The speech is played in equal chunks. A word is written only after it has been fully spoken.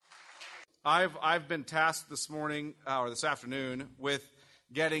I've been tasked this morning or this afternoon with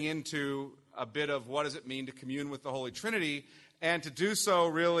getting into a bit of what does it mean to commune with the Holy Trinity, and to do so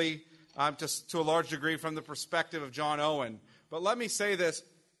really to a large degree from the perspective of John Owen. But let me say this,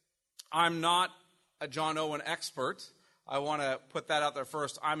 I'm not a John Owen expert. I want to put that out there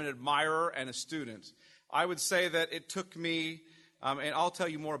first. I'm an admirer and a student. I would say that it took me, and I'll tell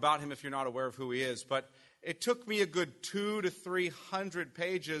you more about him if you're not aware of who he is, but it took me a good 200 to 300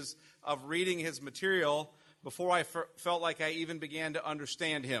 pages of reading his material before I felt like I even began to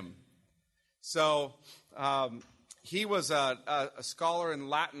understand him. So he was a scholar in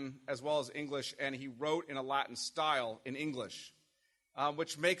Latin as well as English, and he wrote in a Latin style in English,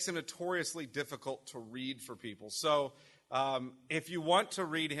 which makes him notoriously difficult to read for people. So if you want to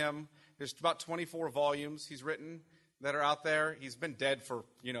read him, there's about 24 volumes he's written that are out there. He's been dead for,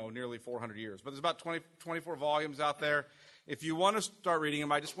 nearly 400 years. But there's about 24 volumes out there. If you want to start reading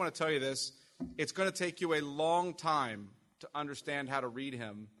him, I just want to tell you this. It's going to take you a long time to understand how to read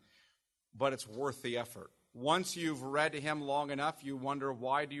him, but it's worth the effort. Once you've read him long enough, you wonder,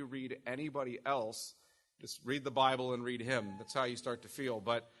 why do you read anybody else? Just read the Bible and read him. That's how you start to feel.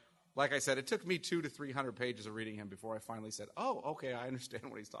 But like I said, it took me 200 to 300 pages of reading him before I finally said, oh, okay, I understand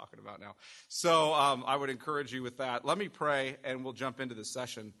what he's talking about now. So I would encourage you with that. Let me pray, and we'll jump into this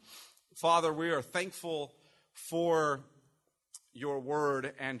session. Father, we are thankful for your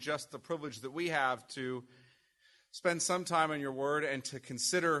word and just the privilege that we have to spend some time on your word and to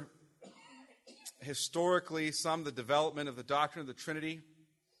consider historically the development of the doctrine of the Trinity,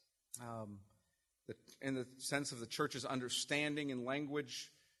 in the sense of the church's understanding and language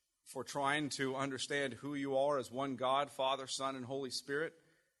for trying to understand who you are as one God, Father, Son, and Holy Spirit.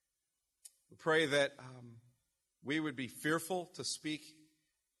 We pray that we would be fearful to speak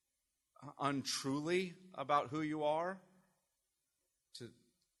untruly about who you are, to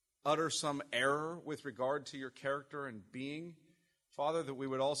utter some error with regard to your character and being. Father, that we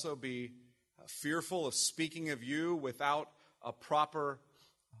would also be fearful of speaking of you without a proper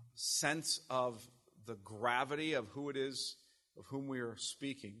sense of the gravity of who it is of whom we are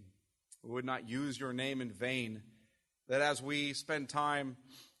speaking. We would not use your name in vain. That as we spend time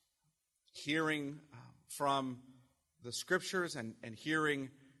hearing from the Scriptures and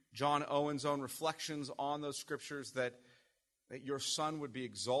hearing John Owen's own reflections on those Scriptures, that your Son would be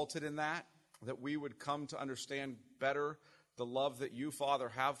exalted in that we would come to understand better the love that you, Father,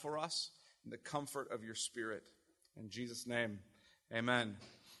 have for us and the comfort of your Spirit. In Jesus' name, amen.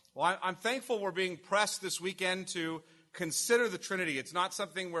 Well, I'm thankful we're being pressed this weekend to consider the Trinity. It's not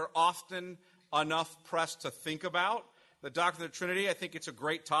something we're often enough pressed to think about. The doctrine of the Trinity, I think it's a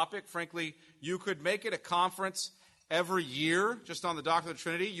great topic. Frankly, you could make it a conference every year just on the doctrine of the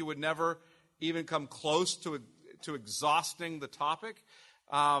Trinity. You would never even come close to exhausting the topic,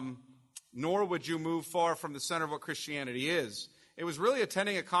 nor would you move far from the center of what Christianity is. It was really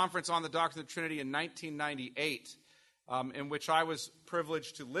attending a conference on the doctrine of the Trinity in 1998, in which I was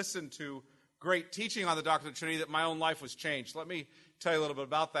privileged to listen to great teaching on the doctrine of the Trinity, that my own life was changed. Let me tell you a little bit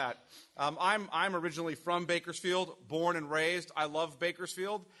about that. I'm originally from Bakersfield, born and raised. I love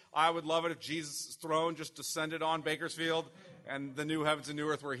Bakersfield. I would love it if Jesus' throne just descended on Bakersfield and the new heavens and new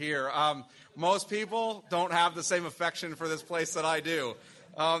earth were here. Most people don't have the same affection for this place that I do.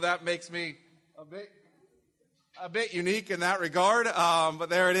 That makes me a bit unique in that regard, but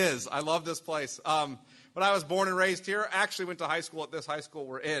there it is. I love this place. But I was born and raised here. Actually went to high school at this high school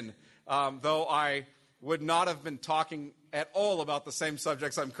we're in. Though I would not have been talking at all about the same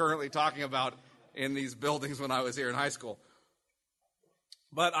subjects I'm currently talking about in these buildings when I was here in high school.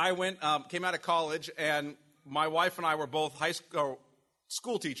 But I came out of college, and my wife and I were both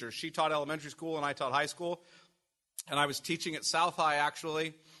school teachers. She taught elementary school, and I taught high school. And I was teaching at South High,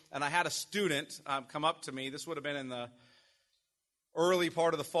 actually, and I had a student come up to me. This would have been in the early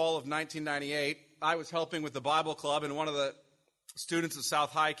part of the fall of 1998. I was helping with the Bible Club, and one of the students at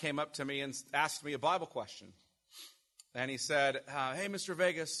South High came up to me and asked me a Bible question. And he said, hey, Mr.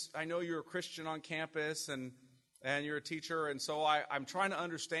 Vegas, I know you're a Christian on campus and you're a teacher, and so I'm trying to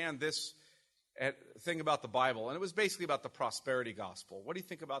understand this thing about the Bible. And it was basically about the prosperity gospel. What do you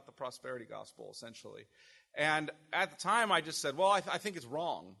think about the prosperity gospel, essentially? And at the time, I just said, well, I think it's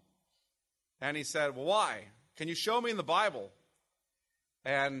wrong. And he said, well, why? Can you show me in the Bible?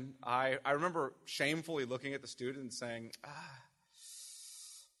 And I remember shamefully looking at the student and saying,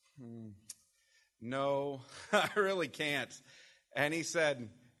 no, I really can't. And he said,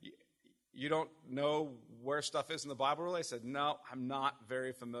 you don't know where stuff is in the Bible, really? I said, no, I'm not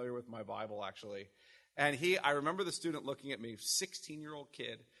very familiar with my Bible, actually. And I remember the student looking at me, 16-year-old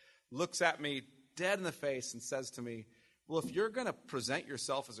kid, looks at me dead in the face and says to me, well, if you're going to present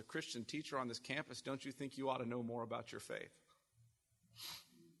yourself as a Christian teacher on this campus, don't you think you ought to know more about your faith?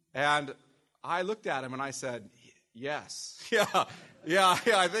 And I looked at him and I said, yes, yeah,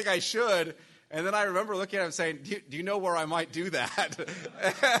 I think I should. And then I remember looking at him saying, do you know where I might do that?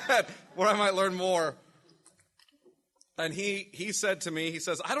 Where I might learn more? And he said to me, he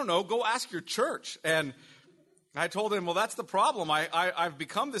says, I don't know, go ask your church. And I told him, well, that's the problem. I've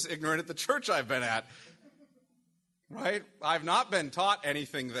become this ignorant at the church I've been at. Right? I've not been taught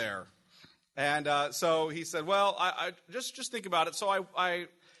anything there. And so he said, well, I just think about it. So I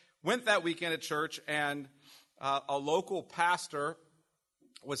went that weekend at church, and a local pastor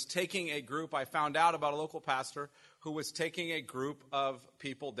was taking a group. I found out about a local pastor who was taking a group of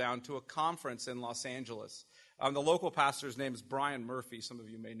people down to a conference in Los Angeles. The local pastor's name is Brian Murphy. Some of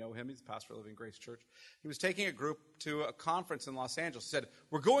you may know him. He's the pastor of Living Grace Church. He was taking a group to a conference in Los Angeles. He said,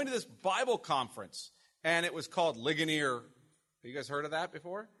 we're going to this Bible conference. And it was called Ligonier. Have you guys heard of that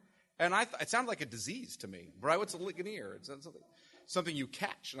before? And it sounded like a disease to me, right? What's a Ligonier? It's something you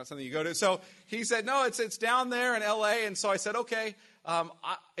catch, not something you go to. So he said, no, it's down there in L.A. And so I said, okay,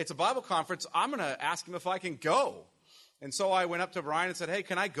 it's a Bible conference. I'm going to ask him if I can go. And so I went up to Brian and said, hey,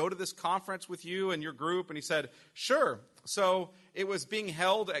 can I go to this conference with you and your group? And he said, sure. So it was being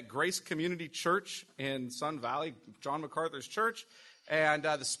held at Grace Community Church in Sun Valley, John MacArthur's church. And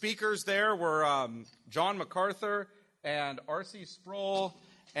the speakers there were John MacArthur and R.C. Sproul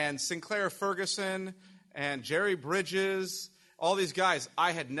and Sinclair Ferguson and Jerry Bridges. All these guys,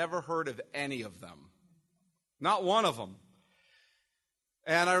 I had never heard of any of them. Not one of them.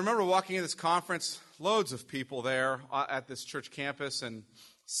 And I remember walking in this conference, loads of people there at this church campus, and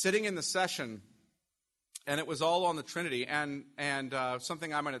sitting in the session, and it was all on the Trinity. And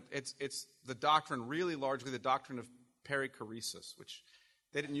something it's the doctrine, really largely the doctrine of perichoresis, which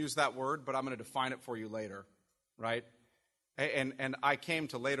they didn't use that word, but I'm going to define it for you later, right? And I came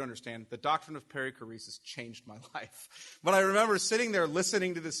to later understand the doctrine of perichoresis changed my life. But I remember sitting there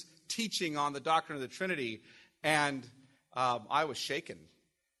listening to this teaching on the doctrine of the Trinity, and I was shaken.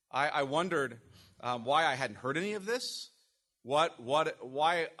 I wondered why I hadn't heard any of this, why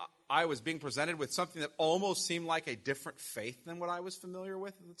I was being presented with something that almost seemed like a different faith than what I was familiar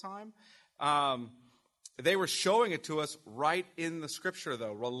with at the time. They were showing it to us right in the Scripture,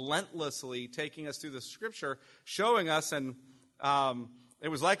 though, relentlessly taking us through the Scripture, showing us, and it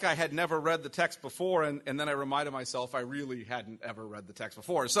was like I had never read the text before, and then I reminded myself I really hadn't ever read the text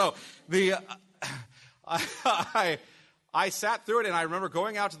before. So I sat through it, and I remember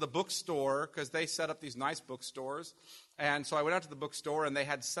going out to the bookstore, because they set up these nice bookstores, and so I went out to the bookstore, and they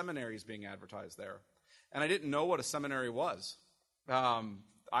had seminaries being advertised there, and I didn't know what a seminary was.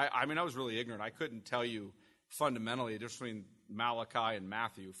 I mean, I was really ignorant. I couldn't tell you fundamentally the difference between Malachi and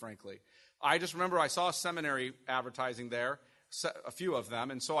Matthew, frankly. I just remember I saw a seminary advertising there, a few of them,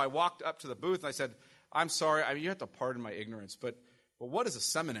 and so I walked up to the booth and I said, I'm sorry, you have to pardon my ignorance, but what is a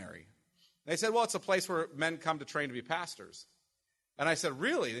seminary? And they said, well, it's a place where men come to train to be pastors. And I said,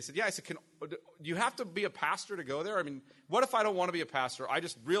 really? They said, yeah. I said, do you have to be a pastor to go there? I mean, what if I don't want to be a pastor? I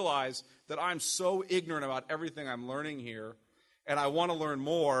just realize that I'm so ignorant about everything I'm learning here, and I want to learn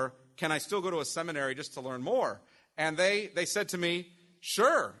more. Can I still go to a seminary just to learn more? And they said to me,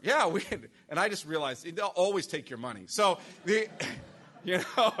 sure, yeah. And I just realized they'll always take your money. So, you're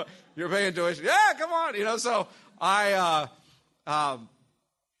paying tuition. Yeah, come on. So I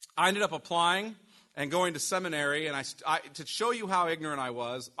ended up applying and going to seminary. And I to show you how ignorant I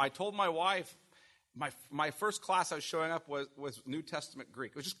was, I told my wife, my first class I was showing up was New Testament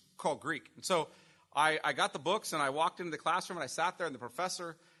Greek. It was just called Greek. And so I got the books, and I walked into the classroom, and I sat there, and the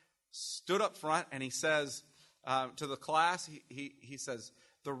professor stood up front, and he says to the class, he says,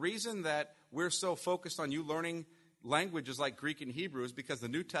 the reason that we're so focused on you learning languages like Greek and Hebrew is because the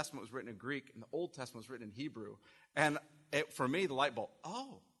New Testament was written in Greek, and the Old Testament was written in Hebrew. And for me, the light bulb,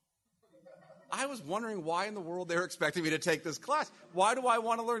 I was wondering why in the world they were expecting me to take this class. Why do I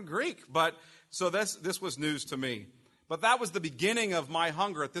want to learn Greek? But so this was news to me. But that was the beginning of my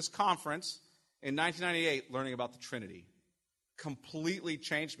hunger at this conference in 1998, learning about the Trinity. Completely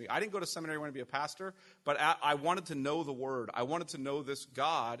changed me. I didn't go to seminary when to be a pastor, but I wanted to know the Word. I wanted to know this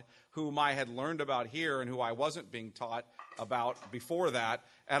God whom I had learned about here and who I wasn't being taught about before that.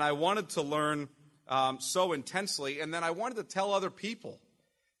 And I wanted to learn so intensely. And then I wanted to tell other people.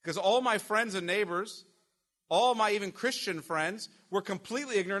 Because all my friends and neighbors, all my even Christian friends, were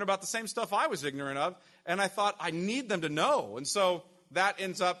completely ignorant about the same stuff I was ignorant of. And I thought, I need them to know. And so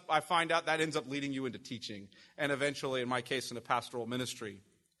I find out that ends up leading you into teaching, and eventually, in my case, into pastoral ministry.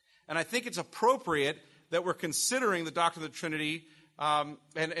 And I think it's appropriate that we're considering the doctrine of the Trinity, and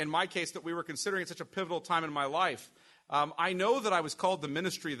in my case, that we were considering it such a pivotal time in my life. I know that I was called to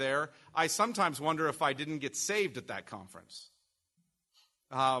ministry there. I sometimes wonder if I didn't get saved at that conference.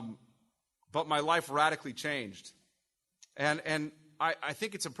 But my life radically changed. And I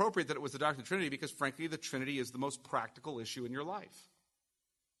think it's appropriate that it was the doctrine of the Trinity because, frankly, the Trinity is the most practical issue in your life.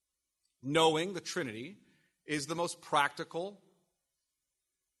 Knowing the Trinity is the most practical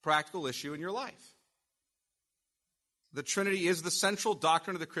issue in your life. The Trinity is the central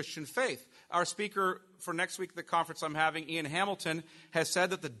doctrine of the Christian faith. Our speaker for next week at the conference I'm having, Ian Hamilton, has said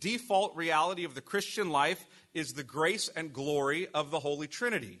that the default reality of the Christian life is the grace and glory of the Holy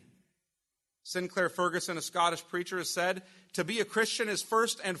Trinity. Sinclair Ferguson, a Scottish preacher, has said, to be a Christian is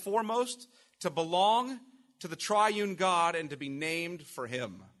first and foremost to belong to the triune God and to be named for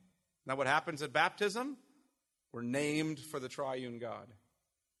him. Now what happens at baptism? We're named for the triune God.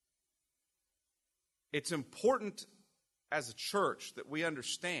 It's important as a church that we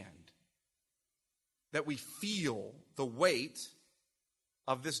understand, that we feel the weight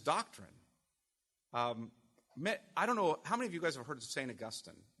of this doctrine. I don't know, how many of you guys have heard of St.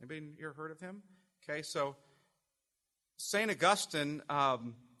 Augustine? Anybody here heard of him? Okay, so St. Augustine,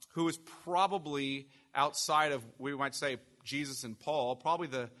 who is probably outside of, we might say, Jesus and Paul, probably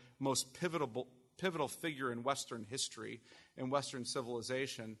the most pivotal figure in Western history, in Western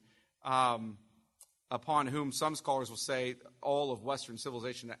civilization, upon whom some scholars will say all of Western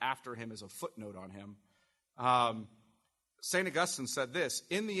civilization after him is a footnote on him. St. Augustine said this,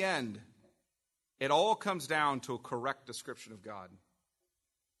 in the end, it all comes down to a correct description of God.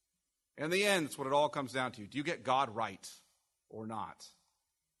 In the end, it's what it all comes down to. Do you get God right or not?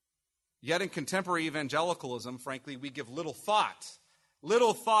 Yet in contemporary evangelicalism, frankly, we give little thought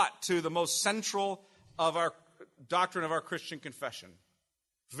to the most central of our doctrine of our Christian confession.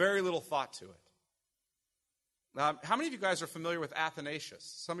 Very little thought to it. How many of you guys are familiar with Athanasius?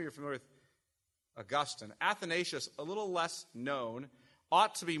 Some of you are familiar with Augustine. Athanasius, a little less known,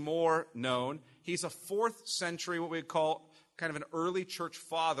 ought to be more known. He's a 4th century, what we'd call kind of an early church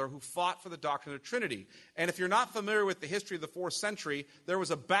father who fought for the doctrine of the Trinity. And if you're not familiar with the history of the 4th century, there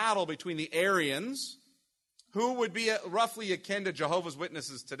was a battle between the Arians, who would be roughly akin to Jehovah's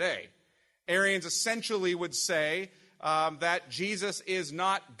Witnesses today. Arians essentially would say that Jesus is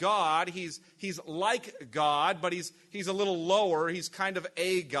not God. He's like God, but he's a little lower. He's kind of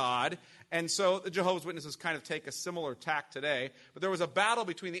a God. And so the Jehovah's Witnesses kind of take a similar tack today. But there was a battle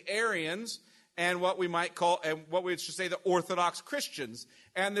between the Arians and what we might call, and what we should say, the Orthodox Christians.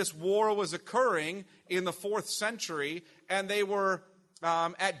 And this war was occurring in the 4th century, and they were,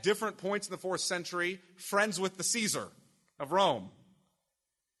 at different points in the 4th century, friends with the Caesar of Rome.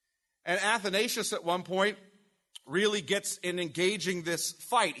 And Athanasius at one point really gets in engaging this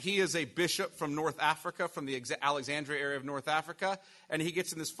fight. He is a bishop from North Africa, from the Alexandria area of North Africa, and he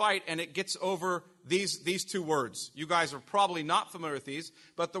gets in this fight, and it gets over these 2 words. You guys are probably not familiar with these,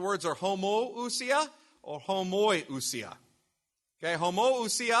 but the words are homoousia or homoiousia. Okay,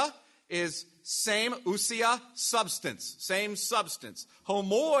 homoousia is same, ousia, substance, same substance.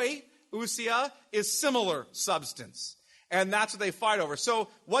 Homoiousia is similar substance. And that's what they fight over. So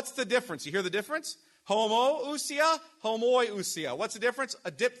what's the difference? You hear the difference? Homoousia, homoiousia. What's the difference?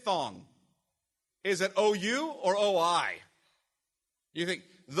 A diphthong. Is it OU or OI? You think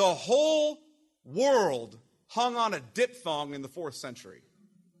the whole world hung on a diphthong in the 4th century.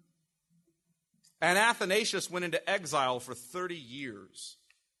 And Athanasius went into exile for 30 years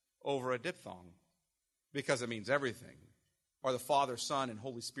over a diphthong because it means everything. Are the Father, Son, and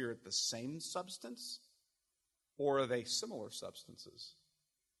Holy Spirit the same substance? Or are they similar substances?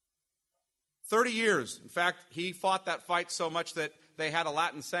 30 years. In fact, he fought that fight so much that they had a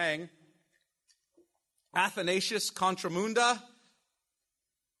Latin saying, Athanasius contra munda,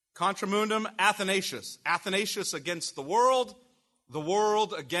 contra mundum Athanasius. Athanasius against the world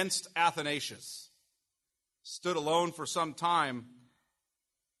against Athanasius. Stood alone for some time.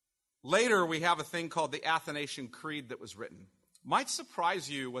 Later, we have a thing called the Athanasian Creed that was written. Might surprise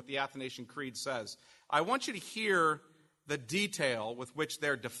you what the Athanasian Creed says. I want you to hear the detail with which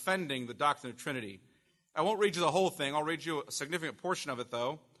they're defending the doctrine of the Trinity. I won't read you the whole thing. I'll read you a significant portion of it,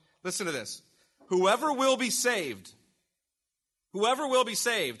 though. Listen to this. Whoever will be saved,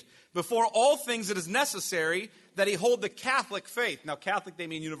 before all things it is necessary that he hold the Catholic faith. Now, Catholic, they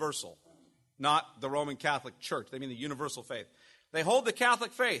mean universal, not the Roman Catholic Church. They mean the universal faith. They hold the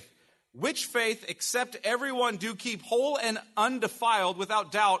Catholic faith, which faith, except everyone do keep whole and undefiled,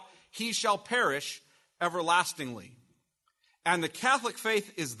 without doubt, he shall perish everlastingly. And the Catholic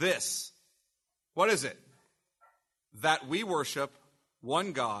faith is this. What is it? That we worship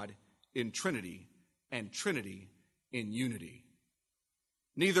one God in Trinity and Trinity in unity.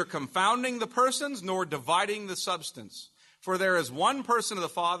 neither confounding the persons nor dividing the substance. For there is one person of the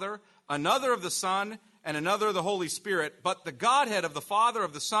Father, another of the Son, and another of the Holy Spirit. But the Godhead of the Father,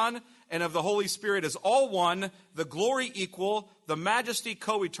 of the Son, and of the Holy Spirit is all one, the glory equal, the majesty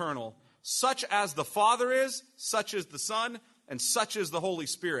co-eternal. Such as the Father is, such is the Son, and such is the Holy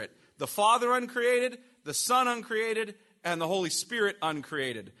Spirit. The Father uncreated, the Son uncreated, and the Holy Spirit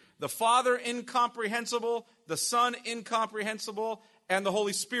uncreated. The Father incomprehensible, the Son incomprehensible, and the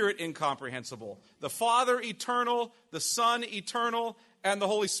Holy Spirit incomprehensible. The Father eternal, the Son eternal, and the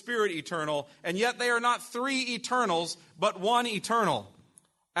Holy Spirit eternal. And yet they are not three eternals, but one eternal.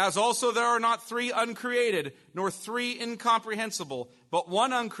 As also there are not three uncreated, nor three incomprehensible, but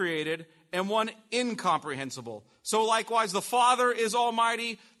one uncreated and one incomprehensible. So likewise the Father is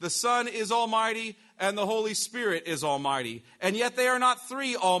almighty, the Son is almighty, and the Holy Spirit is almighty. And yet they are not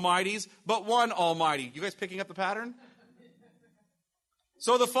three almighties, but one almighty. You guys picking up the pattern?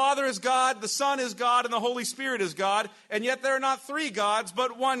 So the Father is God, the Son is God, and the Holy Spirit is God, and yet there are not three gods,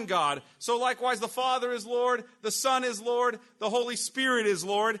 but one God. So likewise the Father is Lord, the Son is Lord, the Holy Spirit is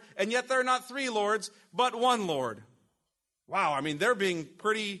Lord, and yet there are not three Lords, but one Lord. Wow, I mean, they're being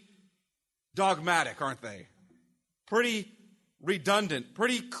pretty dogmatic, aren't they? Pretty redundant,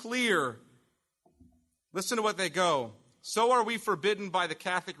 pretty clear. Listen to what they go. So are we forbidden by the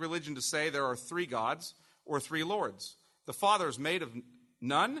Catholic religion to say there are three gods or three Lords. The Father is made of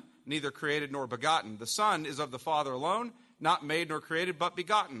none, neither created nor begotten. The Son is of the Father alone, not made nor created, but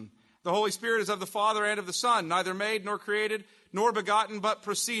begotten. The Holy Spirit is of the Father and of the Son, neither made nor created nor begotten, but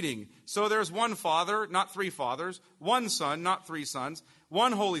proceeding. So there's one Father, not three fathers, one Son, not three sons,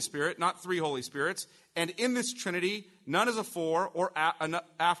 one Holy Spirit, not three Holy Spirits. And in this Trinity, none is afore or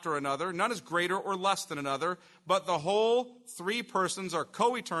after another, none is greater or less than another, but the whole three persons are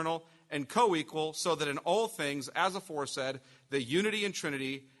co-eternal and co-equal, so that in all things, as aforesaid, the unity in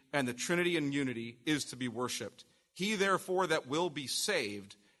Trinity and the Trinity in unity is to be worshipped. He, therefore, that will be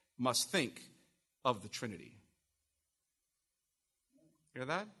saved must think of the Trinity. Hear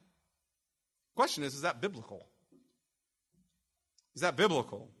that? Question is that biblical? Is that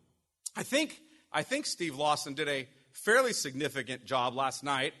biblical? I think Steve Lawson did a fairly significant job last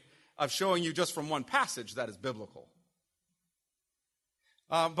night of showing you just from one passage that is biblical.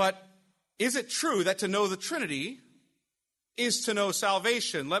 But is it true that to know the Trinity is to know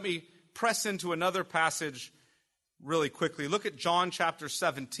salvation? Let me press into another passage really quickly. Look at John chapter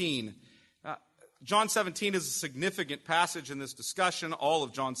 17. John 17 is a significant passage in this discussion, all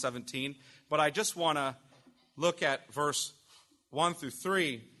of John 17, but I just want to look at verse 1 through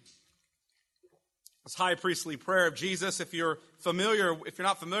 3. This high priestly prayer of Jesus. If you're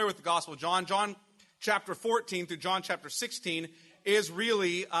not familiar with the Gospel of John chapter 14 through John chapter 16 is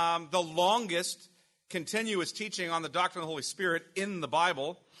really the longest continuous teaching on the doctrine of the Holy Spirit in the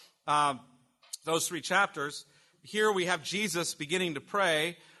Bible. Those three chapters. Here we have Jesus beginning to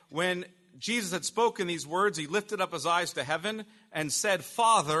pray. When Jesus had spoken these words, he lifted up his eyes to heaven and said,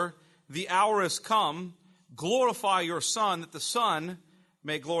 Father, the hour has come. Glorify your Son, that the Son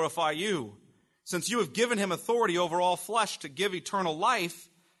may glorify you. Since you have given him authority over all flesh to give eternal life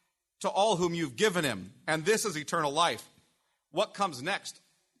to all whom you've given him. And this is eternal life. What comes next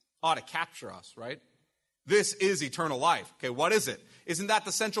ought to capture us, right? This is eternal life. Okay, what is it? Isn't that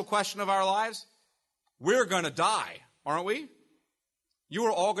the central question of our lives? We're going to die, aren't we? You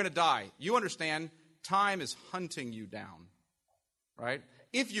are all going to die. You understand, time is hunting you down, right?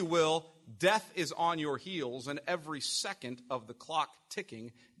 If you will, death is on your heels, and every second of the clock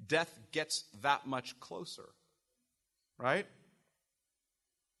ticking, death gets that much closer, right?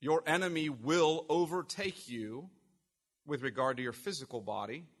 Your enemy will overtake you with regard to your physical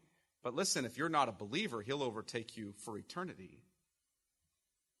body. But listen, if you're not a believer, he'll overtake you for eternity.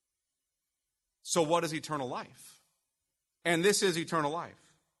 So what is eternal life? And this is eternal life.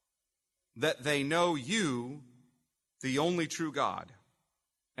 That they know you, the only true God,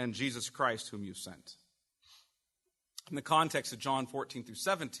 and Jesus Christ whom you sent. In the context of John 14 through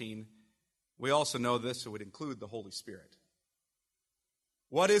 17, we also know this, it would include the Holy Spirit.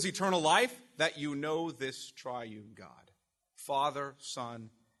 What is eternal life? That you know this triune God, Father, Son,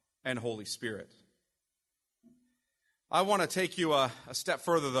 and Holy Spirit. I want to take you a step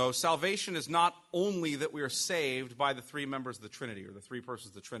further, though. Salvation is not only that we are saved by the three members of the Trinity, or the three persons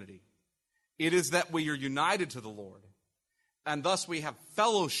of the Trinity. It is that we are united to the Lord, and thus we have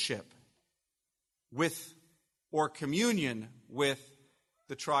fellowship with, or communion with,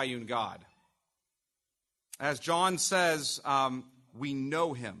 the triune God. As John says, we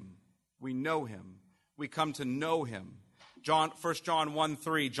know him. We know him. We come to know him. 1 John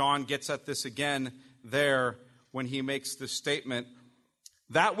 1:3, John gets at this again there when he makes this statement.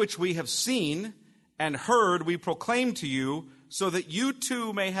 That which we have seen and heard we proclaim to you, so that you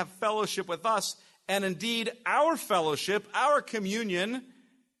too may have fellowship with us. And indeed, our fellowship, our communion,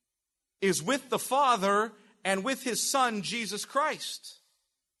 is with the Father and with his Son, Jesus Christ.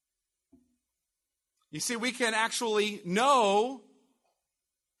 You see, we can actually know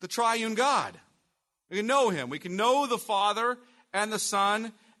the triune God. We can know him. We can know the Father and the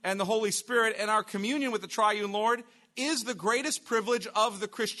Son and the Holy Spirit. And our communion with the triune Lord is the greatest privilege of the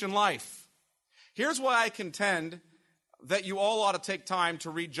Christian life. Here's why I contend that you all ought to take time to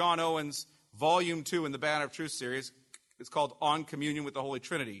read John Owen's Volume 2 in the Banner of Truth series. It's called On Communion with the Holy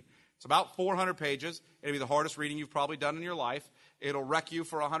Trinity. It's about 400 pages. It'll be the hardest reading you've probably done in your life. It'll wreck you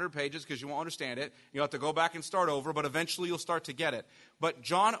for 100 pages because you won't understand it. You'll have to go back and start over, but eventually you'll start to get it. But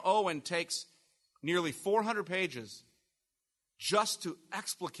John Owen takes nearly 400 pages just to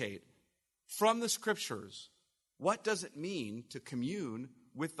explicate from the Scriptures what does it mean to commune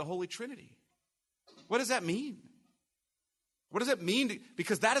with the Holy Trinity. What does that mean? What does it mean?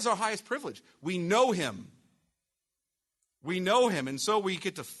 Because that is our highest privilege. We know him. We know him, and so we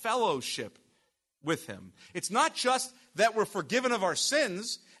get to fellowship with him. It's not just that we're forgiven of our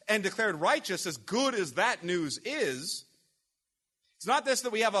sins and declared righteous, as good as that news is. It's not this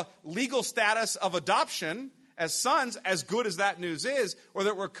that we have a legal status of adoption as sons, as good as that news is, or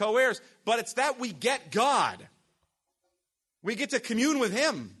that we're co-heirs, but it's that we get God. We get to commune with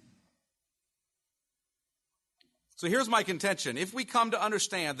him. So here's my contention. If we come to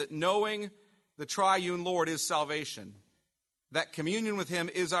understand that knowing the triune Lord is salvation, that communion with him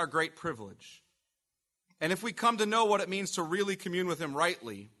is our great privilege, and if we come to know what it means to really commune with him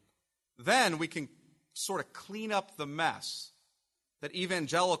rightly, then we can sort of clean up the mess that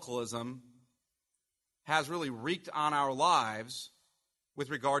evangelicalism has really wreaked on our lives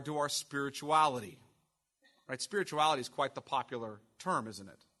with regard to our spirituality. Right? Spirituality is quite the popular term, isn't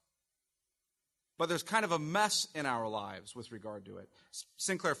it? But there's kind of a mess in our lives with regard to it.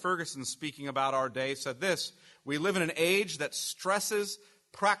 Sinclair Ferguson, speaking about our day, said this: we live in an age that stresses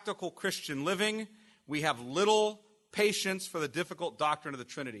practical Christian living. We have little patience for the difficult doctrine of the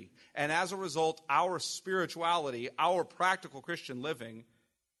Trinity. And as a result, our spirituality, our practical Christian living,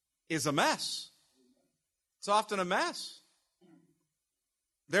 is a mess. It's often a mess.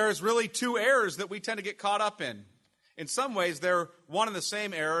 There's really two errors that we tend to get caught up in. In some ways, they're one and the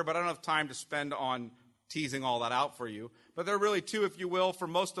same error, but I don't have time to spend on teasing all that out for you. But they're really two, if you will, for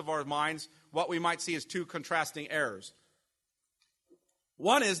most of our minds, what we might see as two contrasting errors.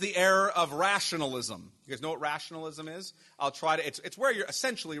 One is the error of rationalism. You guys know what rationalism is? I'll try to, it's where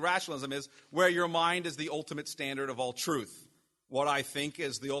essentially rationalism is where your mind is the ultimate standard of all truth. What I think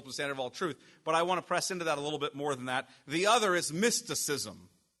is the ultimate standard of all truth. But I want to press into that a little bit more than that. The other is mysticism.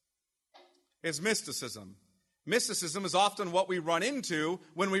 It's mysticism. Mysticism is often what we run into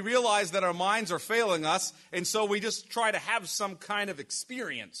when we realize that our minds are failing us, and so we just try to have some kind of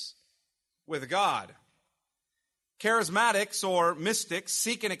experience with God. Charismatics or mystics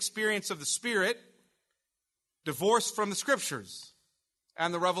seek an experience of the Spirit divorced from the Scriptures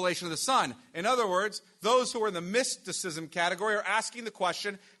and the revelation of the Son. In other words, those who are in the mysticism category are asking the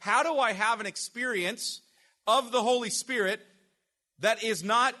question, how do I have an experience of the Holy Spirit that is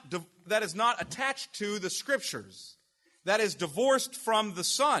not attached to the Scriptures, that is divorced from the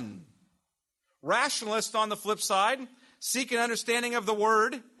Son? Rationalists, on the flip side, seek an understanding of the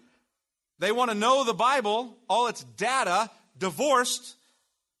Word. They want to know the Bible, all its data, divorced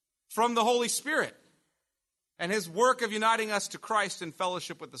from the Holy Spirit and his work of uniting us to Christ in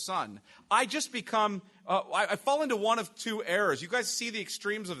fellowship with the Son. I fall into one of two errors. You guys see the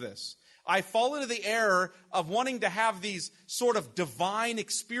extremes of this. I fall into the error of wanting to have these sort of divine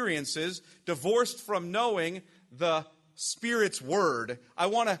experiences divorced from knowing the Spirit's Word. I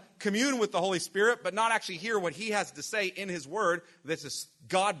want to commune with the Holy Spirit, but not actually hear what he has to say in his Word. This is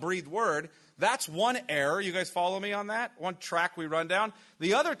God-breathed Word. That's one error. You guys follow me on that? One track we run down.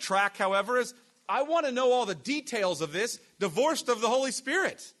 The other track, however, is I want to know all the details of this divorced of the Holy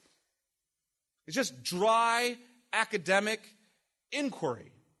Spirit. It's just dry academic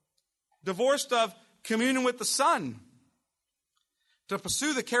inquiry, divorced of communion with the Son. To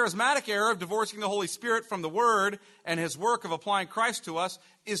pursue the charismatic error of divorcing the Holy Spirit from the Word and his work of applying Christ to us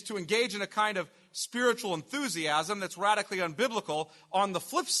is to engage in a kind of spiritual enthusiasm that's radically unbiblical. On the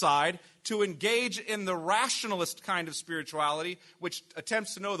flip side, to engage in the rationalist kind of spirituality, which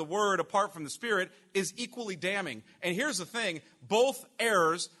attempts to know the Word apart from the Spirit, is equally damning. And here's the thing, both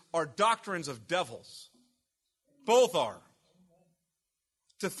errors are doctrines of devils. Both are.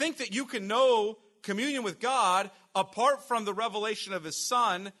 To think that you can know communion with God apart from the revelation of his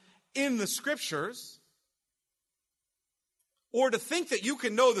Son in the Scriptures or to think that you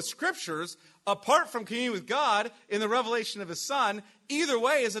can know the Scriptures apart from communion with God in the revelation of His Son, either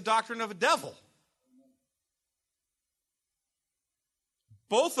way is a doctrine of a devil.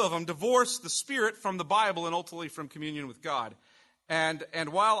 Both of them divorce the Spirit from the Bible and ultimately from communion with God. And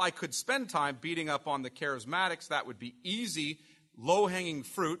while I could spend time beating up on the charismatics, that would be easy, low-hanging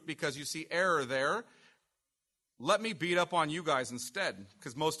fruit because you see error there. Let me beat up on you guys instead,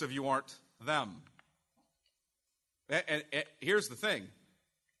 because most of you aren't them. And here's the thing.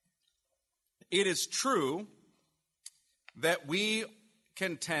 It is true that we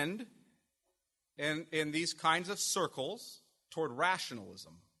can tend in these kinds of circles toward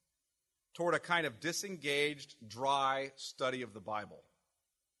rationalism, toward a kind of disengaged, dry study of the Bible.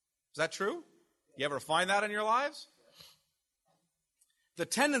 Is that true? You ever find that in your lives? The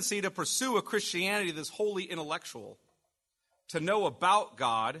tendency to pursue a Christianity that's wholly intellectual, to know about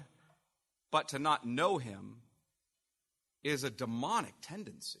God, but to not know Him, is a demonic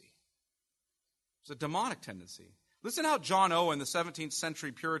tendency. It's a demonic tendency. Listen how John Owen, the 17th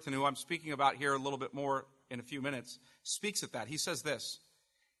century Puritan, who I'm speaking about here a little bit more in a few minutes, speaks at that. He says this: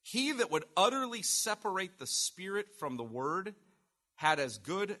 "He that would utterly separate the Spirit from the Word had as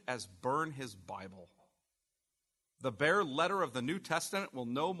good as burn his Bible. The bare letter of the New Testament will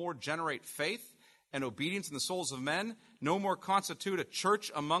no more generate faith and obedience in the souls of men, no more constitute a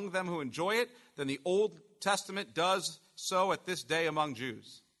church among them who enjoy it, than the Old Testament does so at this day among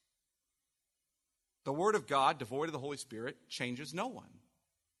Jews." The Word of God, devoid of the Holy Spirit, changes no one.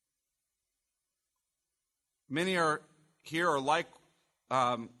 Many are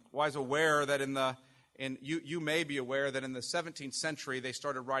likewise aware that you may be aware that in the 17th century they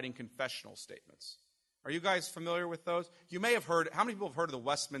started writing confessional statements. Are you guys familiar with those? You may have heard. How many people have heard of the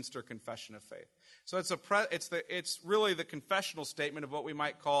Westminster Confession of Faith? So it's really the confessional statement of what we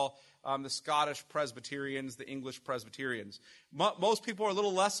might call the Scottish Presbyterians, the English Presbyterians. Most people are a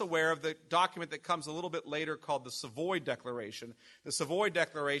little less aware of the document that comes a little bit later called the Savoy Declaration. The Savoy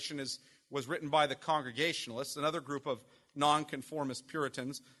Declaration was written by the Congregationalists, another group of nonconformist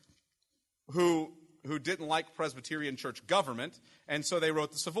Puritans who didn't like Presbyterian church government, and so they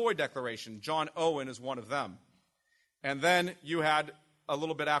wrote the Savoy Declaration. John Owen is one of them. And then you had, a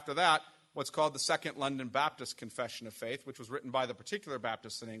little bit after that, what's called the Second London Baptist Confession of Faith, which was written by the particular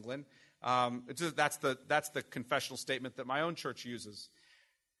Baptists in England. That's the confessional statement that my own church uses.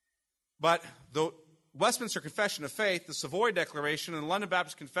 But the Westminster Confession of Faith, the Savoy Declaration, and the London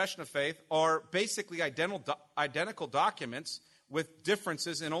Baptist Confession of Faith are basically identical documents with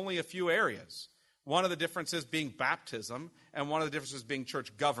differences in only a few areas. One of the differences being baptism, and one of the differences being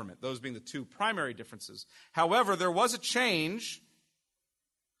church government, those being the two primary differences. However, there was a change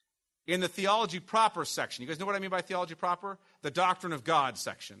in the theology proper section. You guys know what I mean by theology proper? The doctrine of God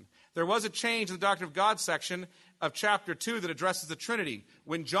section. There was a change in the doctrine of God section of chapter 2 that addresses the Trinity.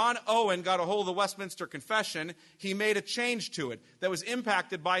 When John Owen got a hold of the Westminster Confession, he made a change to it that was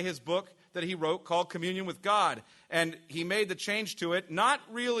impacted by his book that he wrote called Communion with God. And he made the change to it, not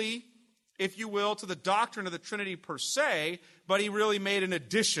really, if you will, to the doctrine of the Trinity per se, but he really made an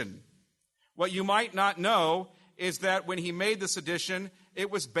addition. What you might not know is that when he made this addition, it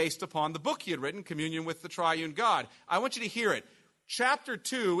was based upon the book he had written, Communion with the Triune God. I want you to hear it. Chapter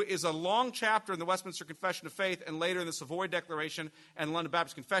 2 is a long chapter in the Westminster Confession of Faith and later in the Savoy Declaration and London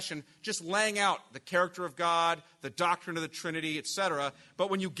Baptist Confession, just laying out the character of God, the doctrine of the Trinity, etc. But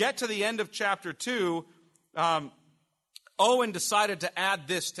when you get to the end of chapter 2, Owen decided to add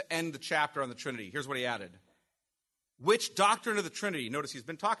this to end the chapter on the Trinity. Here's what he added. Which doctrine of the Trinity, notice he's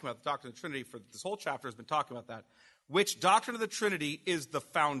been talking about the doctrine of the Trinity for this whole chapter, has been talking about that. Which doctrine of the Trinity is the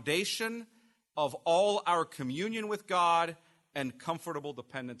foundation of all our communion with God and comfortable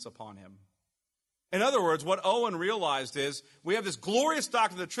dependence upon Him. In other words, what Owen realized is we have this glorious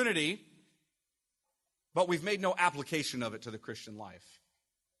doctrine of the Trinity, but we've made no application of it to the Christian life.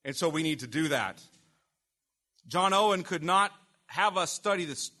 And so we need to do that. John Owen could not have us study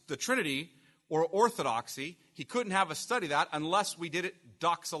the Trinity or orthodoxy. He couldn't have us study that unless we did it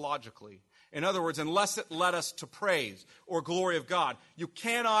doxologically. In other words, unless it led us to praise or glory of God. You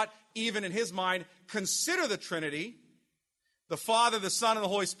cannot, even in his mind, consider the Trinity, the Father, the Son, and the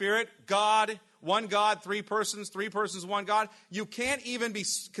Holy Spirit, God, one God, three persons, one God. You can't even be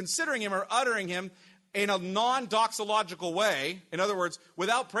considering Him or uttering Him in a non-doxological way, in other words,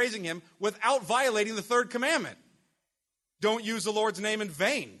 without praising Him, without violating the third commandment. Don't use the Lord's name in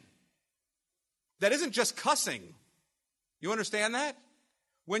vain. That isn't just cussing. You understand that?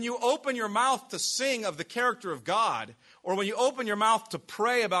 When you open your mouth to sing of the character of God, or when you open your mouth to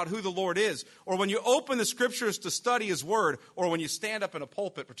pray about who the Lord is, or when you open the Scriptures to study His Word, or when you stand up in a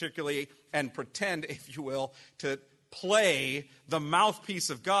pulpit particularly and pretend, if you will, to play the mouthpiece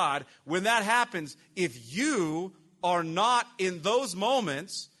of God. When that happens, if you are not in those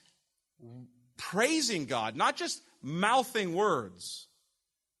moments praising God, not just mouthing words,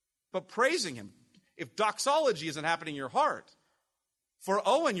 but praising him. If doxology isn't happening in your heart, for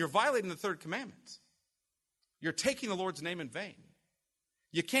Owen, you're violating the third commandment. You're taking the Lord's name in vain.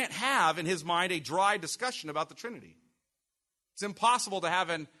 You can't have, in his mind, a dry discussion about the Trinity. It's impossible to have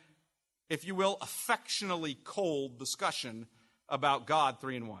an, if you will, affectionately cold discussion about God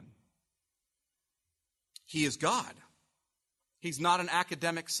 3 in 1. He is God. He's not an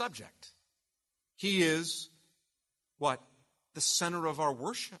academic subject. He is, what? The center of our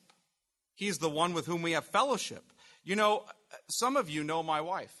worship. He's the one with whom we have fellowship. You know, some of you know my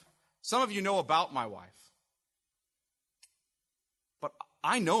wife. Some of you know about my wife. But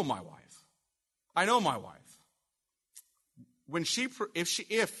I know my wife. I know my wife. When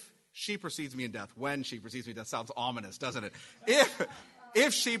if she precedes me in death, when she precedes me in death sounds ominous, doesn't it?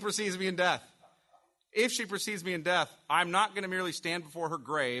 If she precedes me in death, I'm not going to merely stand before her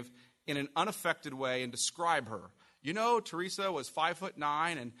grave in an unaffected way and describe her. You know, Teresa was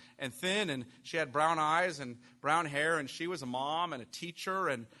 5'9" and thin, and she had brown eyes and brown hair, and she was a mom and a teacher,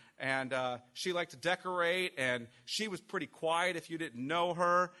 and she liked to decorate, and she was pretty quiet if you didn't know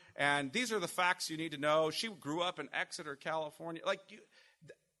her. And these are the facts you need to know. She grew up in Exeter, California.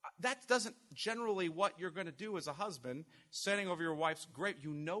 That doesn't generally what you're going to do as a husband, standing over your wife's grave.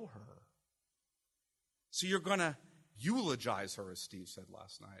 You know her. So you're going to eulogize her, as Steve said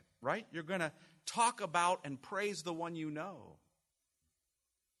last night, right? You're going to talk about and praise the one you know.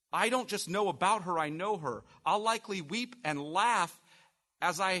 I don't just know about her, I know her. I'll likely weep and laugh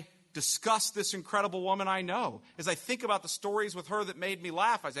as I discuss this incredible woman I know, as I think about the stories with her that made me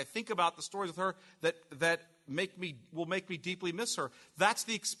laugh, as I think about the stories with her that will make me deeply miss her. That's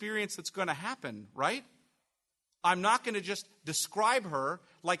the experience that's going to happen, right? I'm not going to just describe her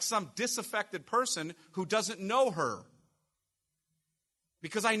like some disaffected person who doesn't know her,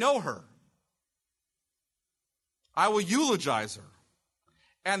 because I know her. I will eulogize her.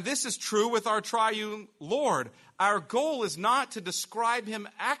 And this is true with our triune Lord. Our goal is not to describe him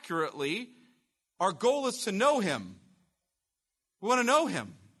accurately. Our goal is to know him. We want to know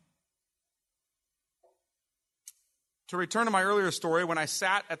him. To return to my earlier story, when I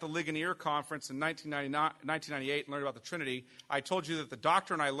sat at the Ligonier Conference in 1998 and learned about the Trinity, I told you that the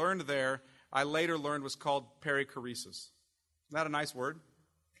doctrine I learned there, I later learned was called perichoresis. Isn't that a nice word?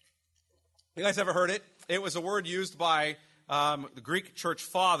 You guys ever heard it? It was a word used by the Greek church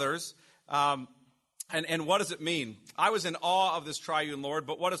fathers. And what does it mean? I was in awe of this triune Lord,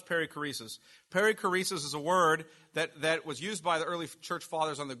 but what is perichoresis? Perichoresis is a word that was used by the early church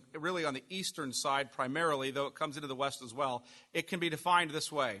fathers on the eastern side primarily, though it comes into the west as well. It can be defined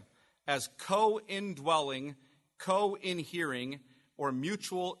this way: as co-indwelling, co-inhering, or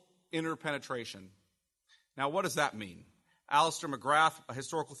mutual interpenetration. Now, what does that mean? Alistair McGrath, a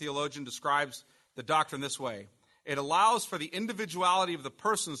historical theologian, describes the doctrine this way: it allows for the individuality of the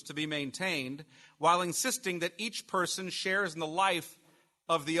persons to be maintained while insisting that each person shares in the life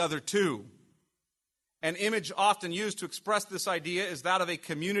of the other two. An image often used to express this idea is that of a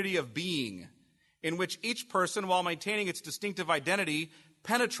community of being, in which each person, while maintaining its distinctive identity,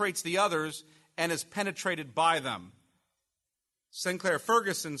 penetrates the others and is penetrated by them. Sinclair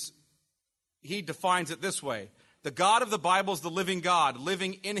Ferguson, he defines it this way: the God of the Bible is the living God,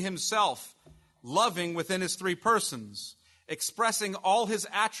 living in himself, loving within his three persons, expressing all his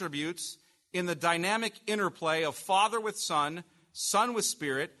attributes in the dynamic interplay of Father with Son, Son with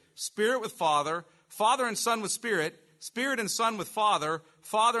Spirit, Spirit with Father, Father and Son with Spirit, Spirit and Son with Father,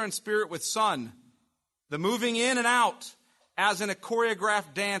 Father and Spirit with Son. The moving in and out, as in a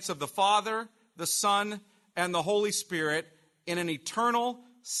choreographed dance of the Father, the Son, and the Holy Spirit in an eternal,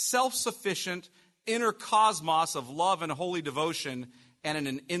 self-sufficient inner cosmos of love and holy devotion, and in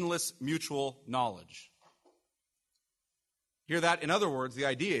an endless mutual knowledge. Hear that? In other words, the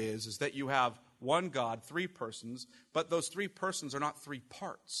idea is that you have one God, three persons, but those three persons are not three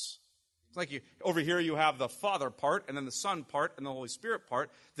parts. It's like over here you have the Father part, and then the Son part, and the Holy Spirit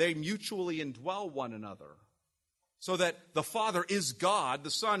part. They mutually indwell one another. So that the Father is God,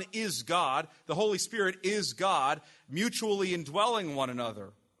 the Son is God, the Holy Spirit is God, mutually indwelling one another.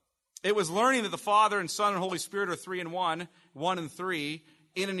 It was learning that the Father and Son and Holy Spirit are 3 in 1, 1 and 3,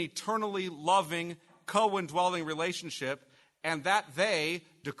 in an eternally loving, co-indwelling relationship, and that they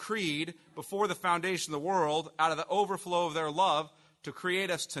decreed before the foundation of the world, out of the overflow of their love, to create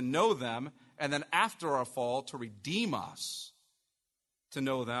us to know them, and then after our fall, to redeem us to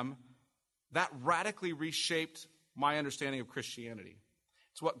know them. That radically reshaped my understanding of Christianity.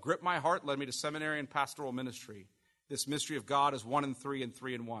 It's what gripped my heart, led me to seminary and pastoral ministry. this mystery of God as 1 and 3 and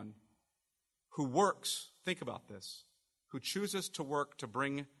 3 and 1, who works, think about this, who chooses to work to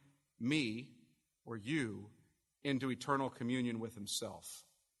bring me or you into eternal communion with himself.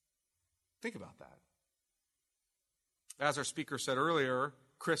 Think about that. As our speaker said earlier,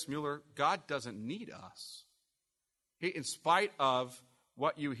 Chris Mueller, God doesn't need us. In spite of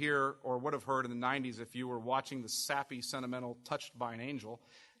what you hear or would have heard in the 90s if you were watching the sappy, sentimental Touched by an Angel,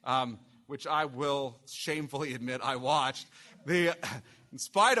 which I will shamefully admit I watched, in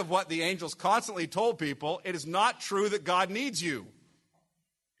spite of what the angels constantly told people, it is not true that God needs you.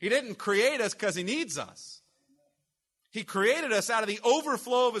 He didn't create us because he needs us. He created us out of the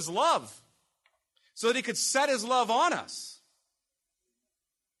overflow of his love so that he could set his love on us,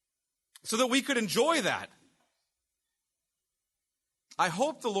 so that we could enjoy that. I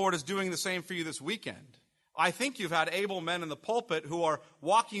hope the Lord is doing the same for you this weekend. I think you've had able men in the pulpit who are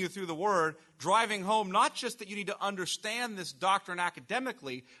walking you through the Word, driving home not just that you need to understand this doctrine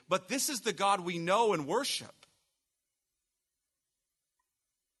academically, but this is the God we know and worship.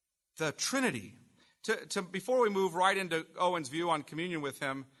 The Trinity. Before we move right into Owen's view on communion with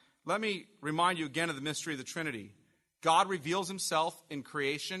him, let me remind you again of the mystery of the Trinity. God reveals himself in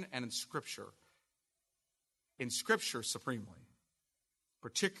creation and in Scripture. In Scripture supremely.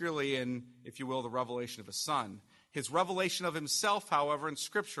 Particularly in, if you will, the revelation of his Son. His revelation of himself, however, in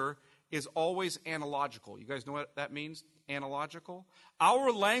Scripture is always analogical. You guys know what that means? Analogical?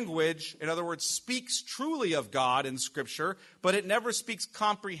 Our language, in other words, speaks truly of God in Scripture, but it never speaks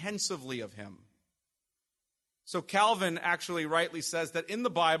comprehensively of him. So Calvin actually rightly says that in the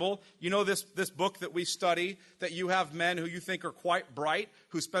Bible, you know this book that we study, that you have men who you think are quite bright,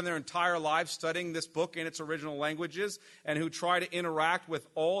 who spend their entire lives studying this book in its original languages, and who try to interact with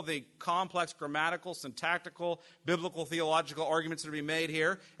all the complex grammatical, syntactical, biblical, theological arguments that are being made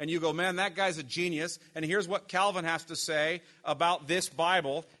here. And you go, man, that guy's a genius. And here's what Calvin has to say about this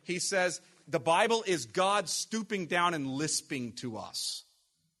Bible. He says, the Bible is God stooping down and lisping to us.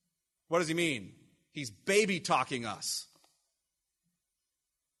 What does he mean? He's baby talking us.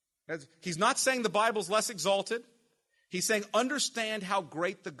 He's not saying the Bible's less exalted. He's saying understand how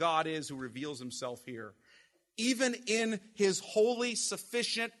great the God is who reveals himself here. Even in his holy,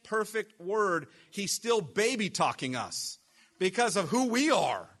 sufficient, perfect word, he's still baby talking us because of who we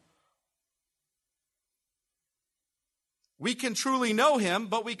are. We can truly know him,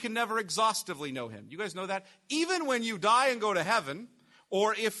 but we can never exhaustively know him. You guys know that? Even when you die and go to heaven,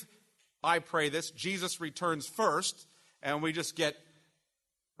 or if, I pray this, Jesus returns first, and we just get,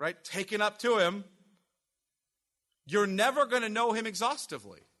 taken up to him, you're never going to know him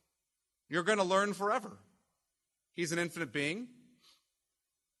exhaustively. You're going to learn forever. He's an infinite being.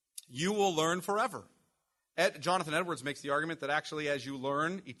 You will learn forever. Jonathan Edwards makes the argument that actually as you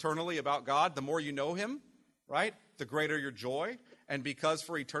learn eternally about God, the more you know him, the greater your joy. And because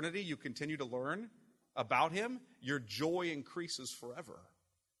for eternity you continue to learn about him, your joy increases forever.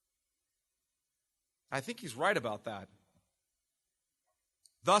 I think he's right about that.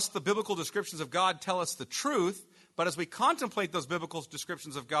 Thus, the biblical descriptions of God tell us the truth, but as we contemplate those biblical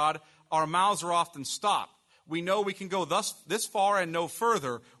descriptions of God, our mouths are often stopped. We know we can go this far and no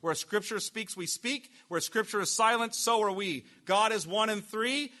further. Where Scripture speaks, we speak. Where Scripture is silent, so are we. God is 1 and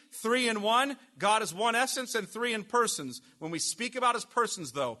 3, 3 and 1. God is one essence and 3 in persons. When we speak about his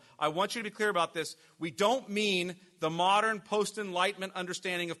persons, though, I want you to be clear about this. We don't mean the modern post-Enlightenment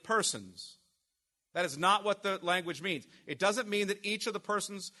understanding of persons. That is not what the language means. It doesn't mean that each of the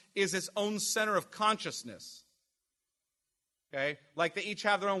persons is its own center of consciousness. Okay? Like they each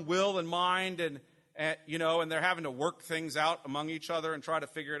have their own will and mind and they're having to work things out among each other and try to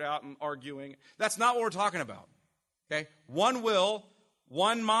figure it out and arguing. That's not what we're talking about. Okay? One will,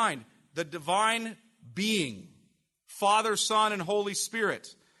 one mind. The divine being. Father, Son, and Holy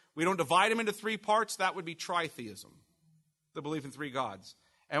Spirit. We don't divide them into 3 parts. That would be tritheism. The belief in 3 gods.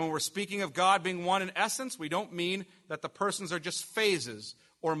 And when we're speaking of God being one in essence, we don't mean that the persons are just phases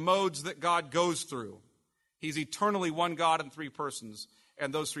or modes that God goes through. He's eternally one God in 3 persons,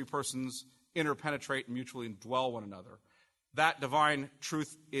 and those 3 persons interpenetrate and mutually indwell one another. That divine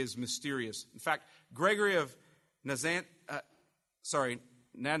truth is mysterious. In fact, Gregory of Nazianzus,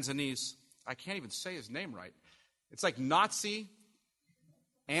 I can't even say his name right. It's like Nazi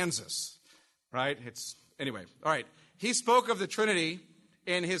Anzus, right? Anyway, all right. He spoke of the Trinity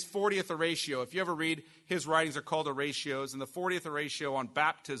in his 40th Oratio. If you ever read his writings, are called Oratios. In the 40th Oratio on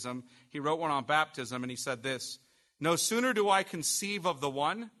baptism, he wrote one on baptism, and he said this: "No sooner do I conceive of the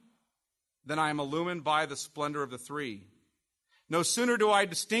one than I am illumined by the splendor of the 3. No sooner do I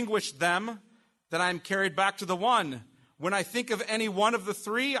distinguish them than I am carried back to the one, When I think of any one of the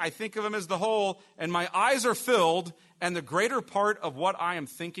three, I think of him as the whole, and my eyes are filled, and the greater part of what I am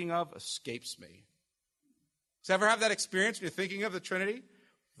thinking of escapes me. Does you ever have that experience when you're thinking of the Trinity?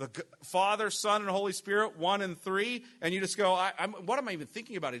 The Father, Son, and Holy Spirit, 1 and 3, and you just go, what am I even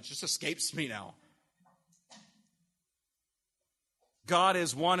thinking about? It just escapes me now. God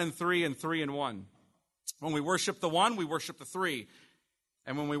is 1 and 3 and 3 and 1. When we worship the one, we worship the three.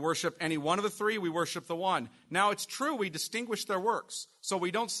 And when we worship any one of the three, we worship the one. Now, it's true, we distinguish their works. So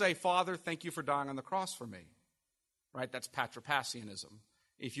we don't say, Father, thank you for dying on the cross for me. Right? That's Patripassianism.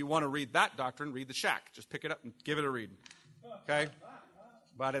 If you want to read that doctrine, read the Shack. Just pick it up and give it a read. Okay?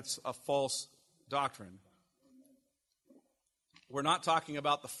 But it's a false doctrine. We're not talking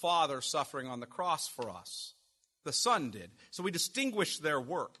about the Father suffering on the cross for us. The Son did. So we distinguish their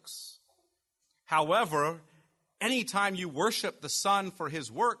works. However, anytime you worship the Son for his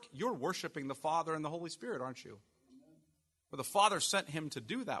work, you're worshiping the Father and the Holy Spirit, aren't you? For the Father sent him to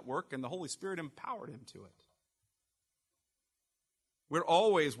do that work, and the Holy Spirit empowered him to it. We're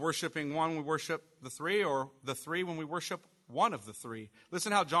always worshiping one when we worship the three, or the three when we worship one of the three.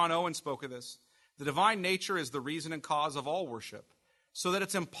 Listen how John Owen spoke of this. The divine nature is the reason and cause of all worship, so that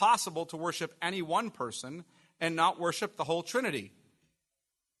it's impossible to worship any one person and not worship the whole Trinity.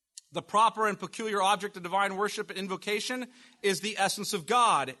 The proper and peculiar object of divine worship and invocation is the essence of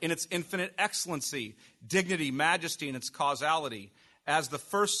God in its infinite excellency, dignity, majesty, and its causality, as the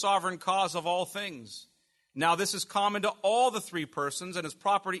first sovereign cause of all things. Now this is common to all the three persons and is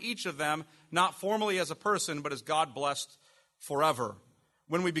proper to each of them, not formally as a person, but as God blessed forever.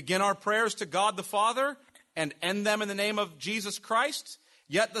 When we begin our prayers to God the Father and end them in the name of Jesus Christ,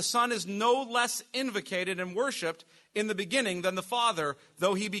 yet the Son is no less invocated and worshipped in the beginning than the Father,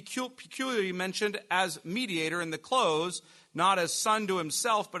 though he be peculiarly mentioned as mediator in the close, not as Son to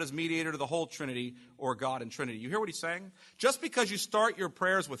himself, but as mediator to the whole Trinity, or God and Trinity. You hear what he's saying? Just because you start your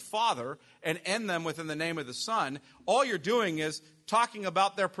prayers with Father and end them within the name of the Son, all you're doing is talking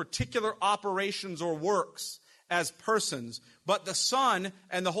about their particular operations or works as persons. But the Son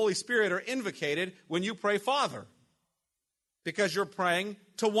and the Holy Spirit are invocated when you pray Father, because you're praying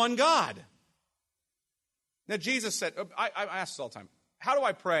to one God. Now, Jesus said, I ask this all the time, how do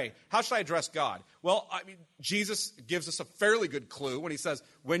I pray? How should I address God? Well, Jesus gives us a fairly good clue when he says,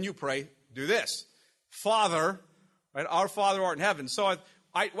 when you pray, do this. Father, right? Our Father who art in heaven. So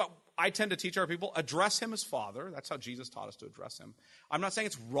I tend to teach our people, address him as Father. That's how Jesus taught us to address him. I'm not saying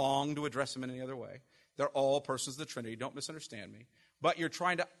it's wrong to address him in any other way. They're all persons of the Trinity. Don't misunderstand me. But you're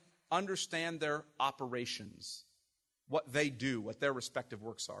trying to understand their operations, what they do, what their respective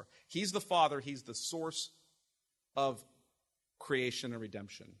works are. He's the Father. He's the source of creation and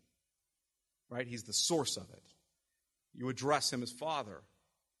redemption, right? He's the source of it. You address him as Father.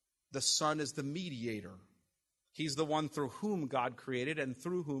 The Son is the mediator. He's the one through whom God created and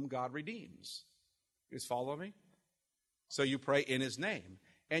through whom God redeems. You guys follow me? So you pray in his name.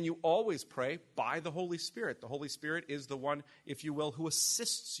 And you always pray by the Holy Spirit. The Holy Spirit is the one, if you will, who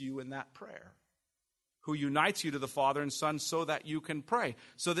assists you in that prayer, who unites you to the Father and Son so that you can pray.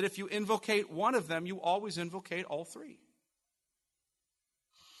 So that if you invocate one of them, you always invocate all three.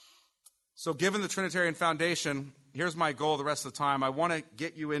 So given the Trinitarian foundation, here's my goal the rest of the time. I want to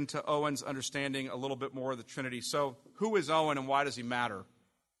get you into Owen's understanding a little bit more of the Trinity. So who is Owen and why does he matter?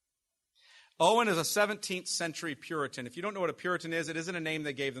 Owen is a 17th century Puritan. If you don't know what a Puritan is, it isn't a name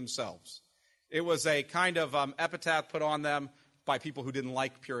they gave themselves. It was a kind of epitaph put on them by people who didn't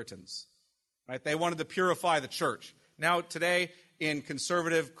like Puritans. Right? They wanted to purify the church. Now, today, in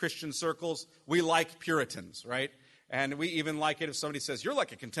conservative Christian circles, we like Puritans, right? And we even like it if somebody says, you're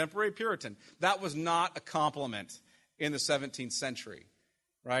like a contemporary Puritan. That was not a compliment in the 17th century,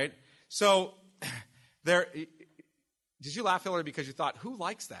 right? So, did you laugh, Hillary, because you thought, who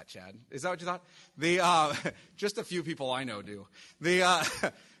likes that, Chad? Is that what you thought? Just a few people I know do.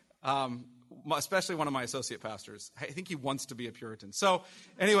 Especially one of my associate pastors. I think he wants to be a Puritan. So,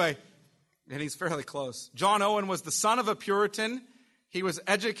 anyway, and he's fairly close. John Owen was the son of a Puritan. He was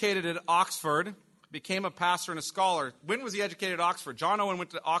educated at Oxford, became a pastor and a scholar. When was he educated at Oxford? John Owen went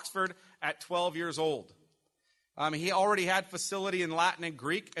to Oxford at 12 years old. He already had facility in Latin and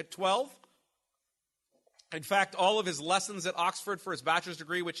Greek at 12. In fact, all of his lessons at Oxford for his bachelor's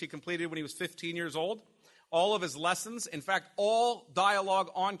degree, which he completed when he was 15 years old, all of his lessons, in fact, all dialogue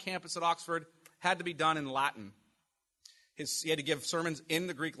on campus at Oxford had to be done in Latin. He had to give sermons in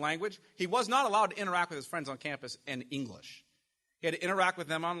the Greek language. He was not allowed to interact with his friends on campus in English. He had to interact with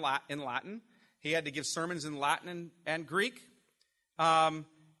them in Latin. He had to give sermons in Latin and Greek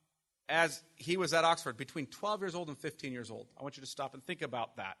as he was at Oxford between 12 years old and 15 years old. I want you to stop and think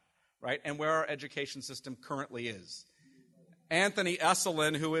about that, right? And where our education system currently is. Anthony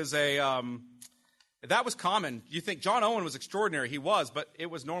Esselin, who is that was common. You think John Owen was extraordinary. He was, but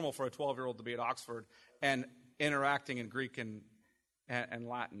it was normal for a 12-year-old to be at Oxford and interacting in Greek and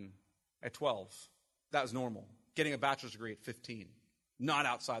Latin at 12. That was normal. Getting a bachelor's degree at 15, not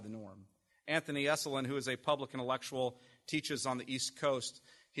outside the norm. Anthony Esselin, who is a public intellectual, teaches on the East Coast.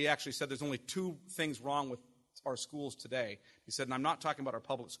 He actually said there's only two things wrong with our schools today. He said, and I'm not talking about our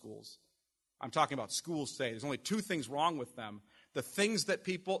public schools. I'm talking about schools today. There's only two things wrong with them. The things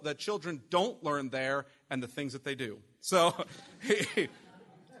that children don't learn there and the things that they do. So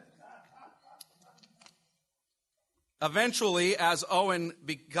eventually, as Owen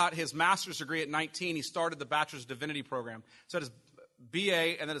got his master's degree at 19, he started the Bachelor's Divinity program. So his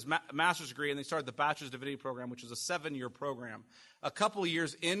BA and then his master's degree, and they started the Bachelor's Divinity program, which is a 7-year program. A couple of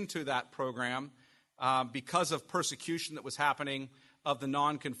years into that program, because of persecution that was happening of the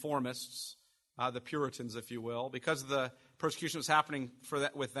nonconformists, the Puritans, if you will, because of the persecution that was happening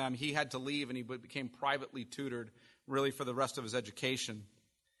with them, he had to leave, and he became privately tutored, really, for the rest of his education.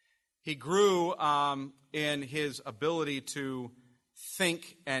 He grew in his ability to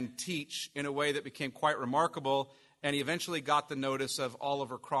think and teach in a way that became quite remarkable, and he eventually got the notice of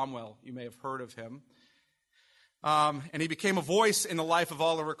Oliver Cromwell. You may have heard of him. And he became a voice in the life of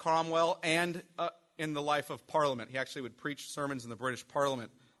Oliver Cromwell and in the life of Parliament. He actually would preach sermons in the British Parliament.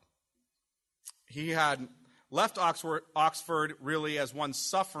 He had left Oxford really as one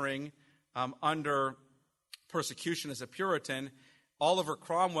suffering under persecution as a Puritan. Oliver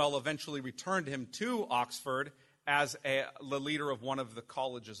Cromwell eventually returned him to Oxford as the leader of one of the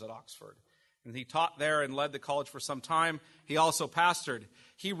colleges at Oxford. And he taught there and led the college for some time. He also pastored.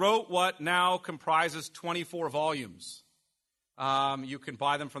 He wrote what now comprises 24 volumes. You can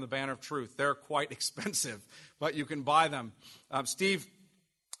buy them from the Banner of Truth. They're quite expensive, but you can buy them.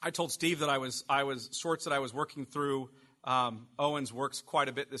 I told Steve that I was working through Owen's works quite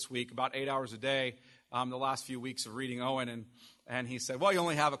a bit this week, about 8 hours a day, the last few weeks of reading Owen, and he said, well, you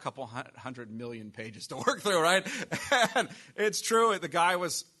only have a couple 100 million pages to work through, right? And it's true, the guy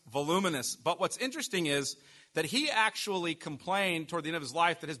was voluminous. But what's interesting is that he actually complained toward the end of his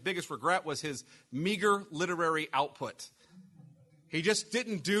life that his biggest regret was his meager literary output. He just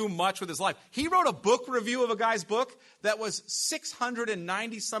didn't do much with his life. He wrote a book review of a guy's book that was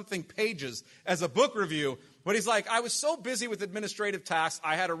 690-something pages as a book review. But he's like, I was so busy with administrative tasks,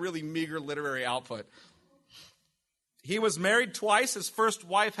 I had a really meager literary output. He was married twice, his first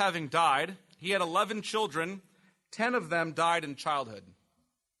wife having died. He had 11 children. 10 of them died in childhood.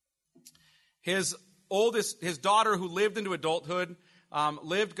 His daughter, who lived into adulthood,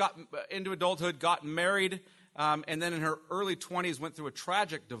 got married, and then in her early 20s went through a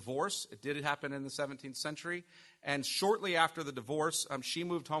tragic divorce. It did happen in the 17th century. And shortly after the divorce, she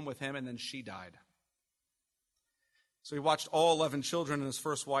moved home with him, and then she died. So he watched all 11 children and his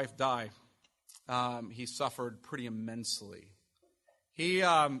first wife die. He suffered pretty immensely. He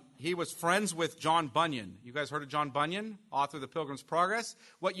was friends with John Bunyan. You guys heard of John Bunyan, author of The Pilgrim's Progress?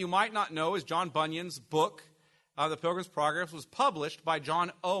 What you might not know is John Bunyan's book, The Pilgrim's Progress, was published by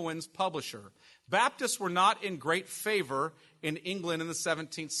John Owen's publisher. Baptists were not in great favor in England in the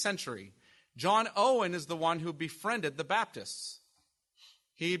 17th century. John Owen is the one who befriended the Baptists.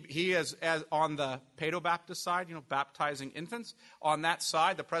 He is on the Paedo-Baptist side, baptizing infants. On that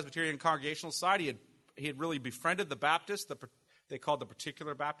side, the Presbyterian Congregational side, he had really befriended the Baptists. They called the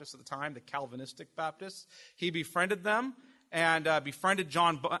particular Baptists at the time the Calvinistic Baptists. He befriended them and befriended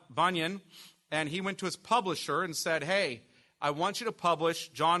John Bunyan. And he went to his publisher and said, hey, I want you to publish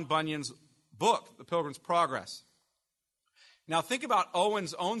John Bunyan's book, The Pilgrim's Progress. Now think about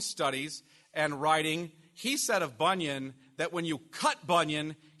Owen's own studies and writing. He said of Bunyan that when you cut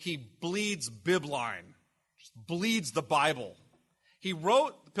Bunyan, he bleeds bibline, just bleeds the Bible. He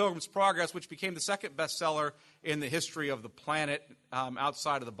wrote The Pilgrim's Progress, which became the second bestseller in the history of the planet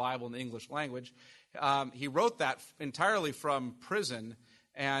outside of the Bible in the English language. He wrote that entirely from prison,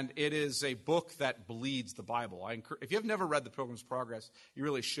 and it is a book that bleeds the Bible. If you've never read The Pilgrim's Progress, you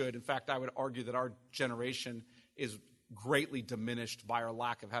really should. In fact, I would argue that our generation is greatly diminished by our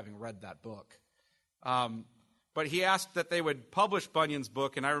lack of having read that book. But he asked that they would publish Bunyan's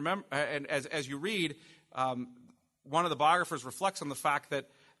book, and I remember, and as you read, one of the biographers reflects on the fact that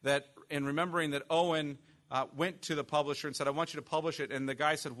in remembering that Owen went to the publisher and said, I want you to publish it, and the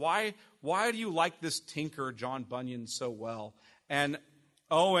guy said, why do you like this tinker, John Bunyan, so well? And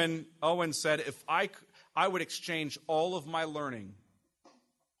Owen said, if I would exchange all of my learning,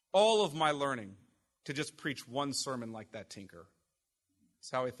 to just preach one sermon like that tinker.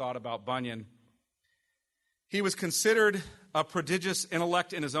 That's how he thought about Bunyan. He was considered a prodigious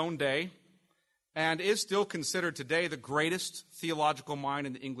intellect in his own day. and is still considered today the greatest theological mind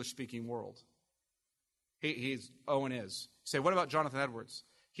in the English-speaking world. Owen is. You say, what about Jonathan Edwards?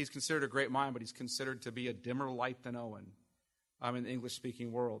 He's considered a great mind, but he's considered to be a dimmer light than Owen in the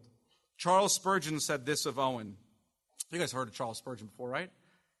English-speaking world. Charles Spurgeon said this of Owen. You guys heard of Charles Spurgeon before, right?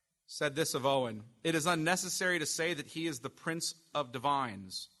 Said this of Owen: "It is unnecessary to say that he is the prince of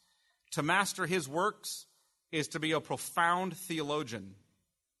divines. To master his works is to be a profound theologian."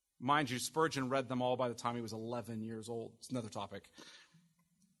 Mind you, Spurgeon read them all by the time he was 11 years old. It's another topic.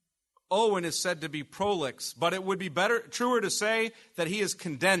 Owen is said to be prolix, but it would be truer to say that he is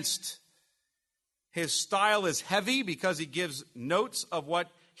condensed. His style is heavy because he gives notes of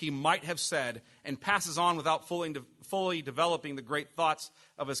what he might have said and passes on without fully developing the great thoughts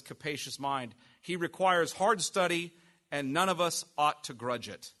of his capacious mind. He requires hard study, and none of us ought to grudge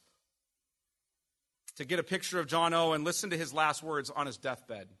it. To get a picture of John Owen, listen to his last words on his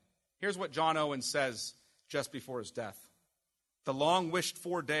deathbed. Here's what John Owen says just before his death: "The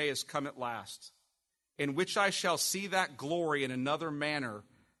long-wished-for day is come at last, in which I shall see that glory in another manner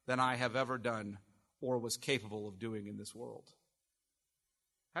than I have ever done or was capable of doing in this world."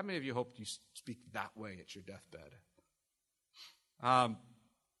 How many of you hoped you speak that way at your deathbed?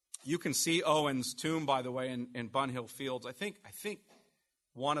 You can see Owen's tomb, by the way, in Bunhill Fields. I think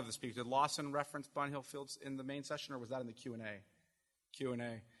one of the speakers, did Lawson reference Bunhill Fields in the main session, or was that in the Q&A?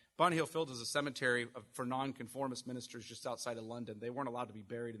 Q&A. Bunhill Fields is a cemetery for nonconformist ministers just outside of London. They weren't allowed to be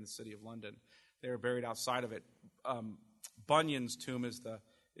buried in the city of London. They were buried outside of it. Bunyan's tomb is the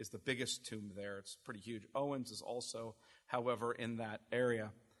biggest tomb there. It's pretty huge. Owen's is also, however, in that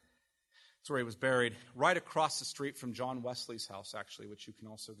area. That's where he was buried, right across the street from John Wesley's house, actually, which you can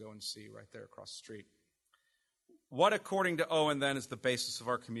also go and see right there across the street. What, according to Owen, then, is the basis of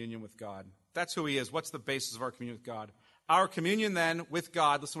our communion with God? That's who he is. What's the basis of our communion with God? Our communion, then, with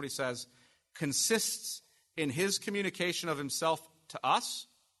God, listen to what he says, consists in his communication of himself to us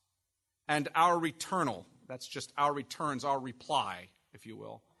and our returnal, that's just our returns, our reply, if you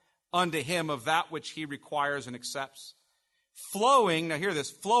will, unto him of that which he requires and accepts. Flowing, now hear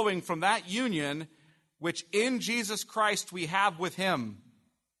this, flowing from that union which in Jesus Christ we have with him.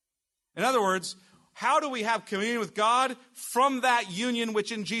 In other words, how do we have communion with God? From that union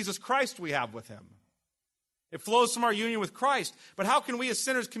which in Jesus Christ we have with him. It flows from our union with Christ. But how can we as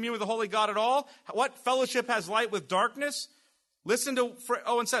sinners commune with the holy God at all? What fellowship has light with darkness? Listen to what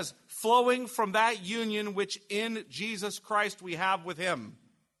Owen says, flowing from that union which in Jesus Christ we have with him.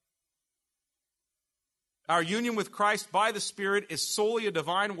 Our union with Christ by the Spirit is solely a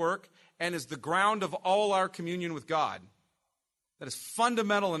divine work and is the ground of all our communion with God. That is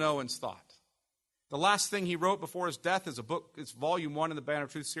fundamental in Owen's thought. The last thing he wrote before his death is a book, it's volume 1 in the Banner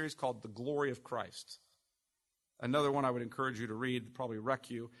of Truth series called The Glory of Christ. Another one I would encourage you to read, probably wreck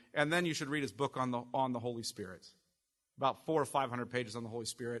you. And then you should read his book on the Holy Spirit. About 400 or 500 pages on the Holy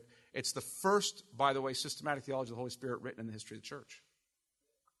Spirit. It's the first, by the way, systematic theology of the Holy Spirit written in the history of the church.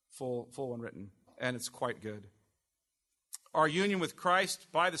 Full one written. And it's quite good. Our union with Christ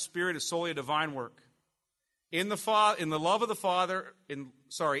by the Spirit is solely a divine work. In love, the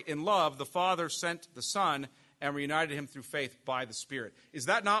Father sent the Son and reunited him through faith by the Spirit. Is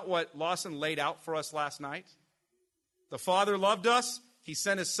that not what Lawson laid out for us last night? The Father loved us. He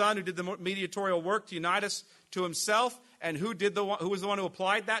sent his Son who did the mediatorial work to unite us to himself. And who was the one who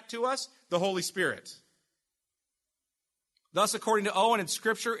applied that to us? The Holy Spirit. Thus, according to Owen in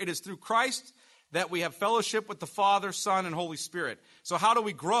Scripture, it is through Christ that we have fellowship with the Father, Son, and Holy Spirit. So how do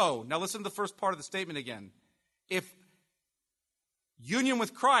we grow? Now listen to the first part of the statement again. If union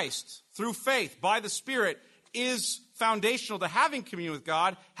with Christ through faith by the Spirit is foundational to having communion with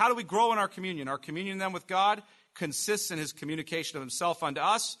God, how do we grow in our communion? Our communion then with God consists in his communication of himself unto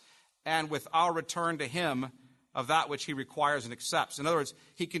us and with our return to him of that which he requires and accepts. In other words,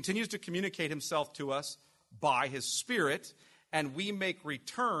 he continues to communicate himself to us by his Spirit, and we make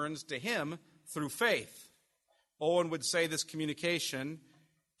returns to him through faith. Owen would say this communication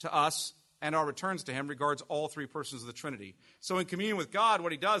to us and our returns to him regards all three persons of the Trinity. So in communion with God,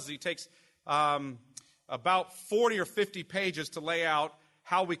 what he does is he takes about 40 or 50 pages to lay out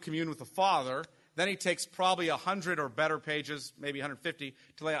how we commune with the Father. Then he takes probably 100 or better pages, maybe 150,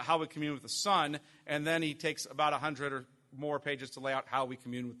 to lay out how we commune with the Son. And then he takes about 100 or more pages to lay out how we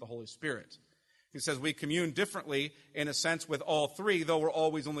commune with the Holy Spirit. He says we commune differently, in a sense, with all three, though we're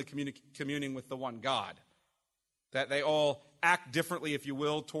always only communing with the one God. That they all act differently, if you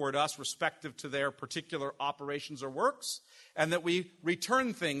will, toward us, respective to their particular operations or works, and that we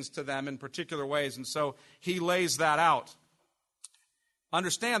return things to them in particular ways. And so he lays that out.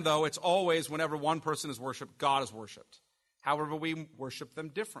 Understand, though, it's always, whenever one person is worshipped, God is worshipped. However, we worship them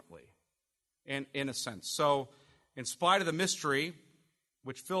differently. in a sense. So, in spite of the mystery,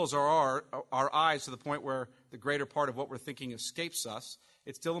 which fills our eyes to the point where the greater part of what we're thinking escapes us,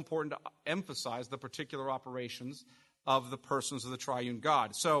 it's still important to emphasize the particular operations of the persons of the triune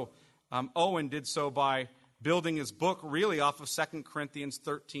God. So, Owen did so by building his book really off of 2 Corinthians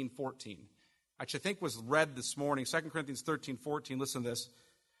 13:14, which I think was read this morning. 2 Corinthians 13:14, listen to this.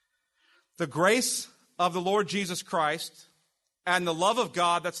 The grace of the Lord Jesus Christ and the love of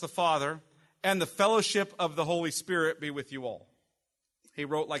God, that's the Father, and the fellowship of the Holy Spirit be with you all. He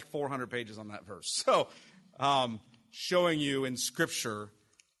wrote like 400 pages on that verse. So, showing you in Scripture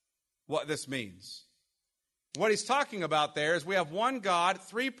what this means. What he's talking about there is we have one God,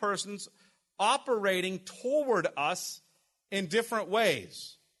 three persons operating toward us in different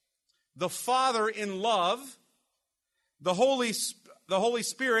ways. The Father in love, the Holy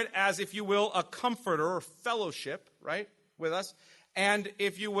Spirit as, if you will, a comforter or fellowship, right, with us, and,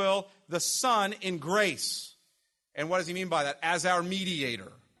 if you will, the Son in grace. And what does he mean by that? As our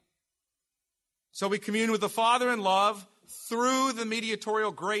mediator. So we commune with the Father in love through the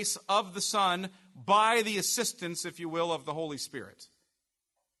mediatorial grace of the Son by the assistance, if you will, of the Holy Spirit.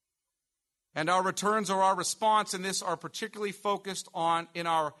 And our returns or our response in this are particularly focused on in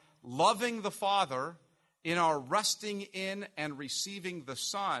our loving the Father, in our resting in and receiving the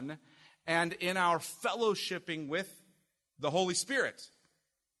Son, and in our fellowshipping with the Holy Spirit.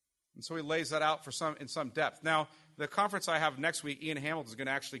 And so he lays that out in some depth. Now, the conference I have next week, Ian Hamilton is going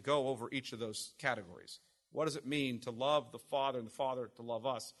to actually go over each of those categories. What does it mean to love the Father and the Father to love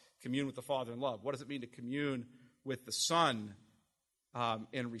us? Commune with the Father in love. What does it mean to commune with the Son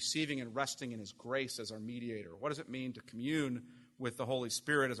in receiving and resting in His grace as our mediator? What does it mean to commune with the Holy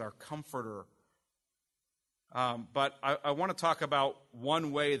Spirit as our comforter? But I want to talk about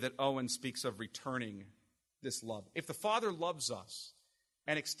one way that Owen speaks of returning this love. If the Father loves us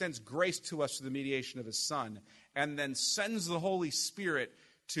and extends grace to us through the mediation of His Son, and then sends the Holy Spirit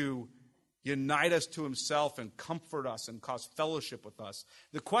to unite us to Himself and comfort us and cause fellowship with us,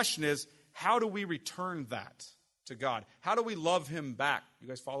 the question is, how do we return that to God? How do we love Him back? You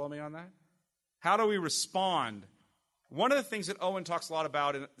guys follow me on that? How do we respond? One of the things that Owen talks a lot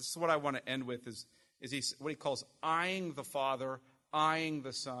about, and this is what I want to end with, is what he calls eyeing the Father, eyeing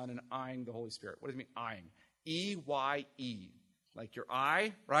the Son, and eyeing the Holy Spirit. What does he mean, eyeing? E-Y-E. Like your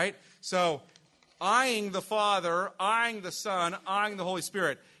eye, right? So, eyeing the Father, eyeing the Son, eyeing the Holy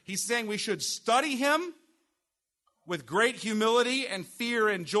Spirit. He's saying we should study Him with great humility and fear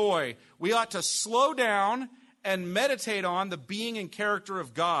and joy. We ought to slow down and meditate on the being and character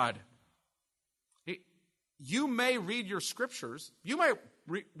of God. You may read your scriptures. You might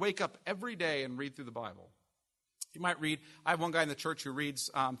wake up every day and read through the Bible. You might read. I have one guy in the church who reads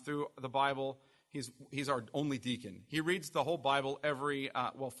through the Bible. He's our only deacon. He reads the whole Bible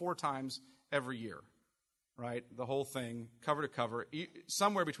 4 times every year, right? The whole thing, cover to cover,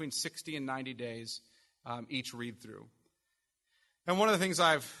 somewhere between 60 and 90 days each read through. And one of the things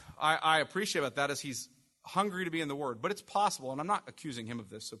I appreciate about that is he's hungry to be in the Word. But it's possible, and I'm not accusing him of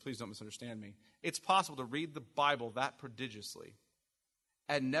this, so please don't misunderstand me. It's possible to read the Bible that prodigiously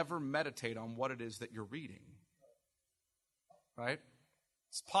and never meditate on what it is that you're reading, right?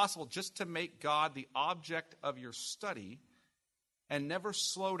 It's possible just to make God the object of your study and never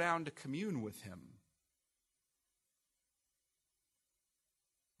slow down to commune with Him.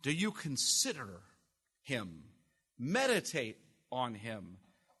 Do you consider Him? Meditate on Him?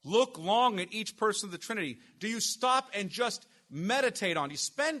 Look long at each person of the Trinity. Do you stop and just meditate on? Do you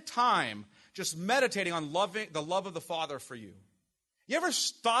spend time just meditating on the love of the Father for you? You ever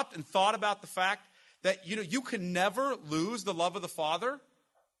stopped and thought about the fact that you can never lose the love of the Father?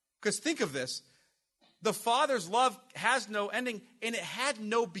 Because think of this. The Father's love has no ending, and it had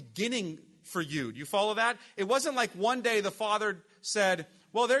no beginning for you. Do you follow that? It wasn't like one day the Father said,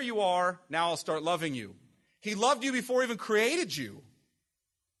 well, there you are, now I'll start loving you. He loved you before He even created you.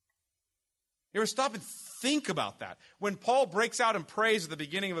 You ever stop and think about that? When Paul breaks out in praise at the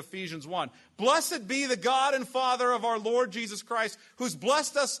beginning of Ephesians 1, blessed be the God and Father of our Lord Jesus Christ, who's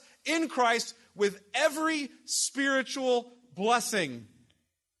blessed us in Christ with every spiritual blessing.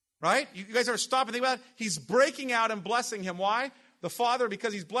 Right? You guys ever stop and think about it? He's breaking out and blessing him. Why? The Father,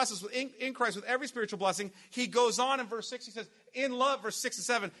 because He's blessed us in Christ with every spiritual blessing. He goes on in verse 6, he says, in love, verse 6 and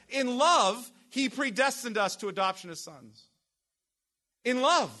 7, in love, He predestined us to adoption as sons. In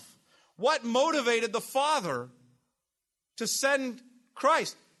love. What motivated the Father to send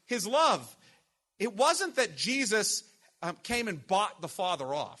Christ? His love. It wasn't that Jesus came and bought the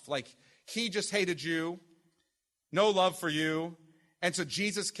Father off. Like, He just hated you, no love for you, and so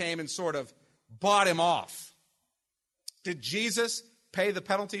Jesus came and sort of bought Him off. Did Jesus pay the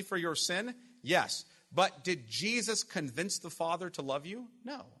penalty for your sin? Yes. But did Jesus convince the Father to love you?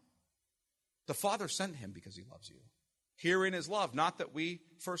 No. The Father sent him because he loves you. Herein is love, not that we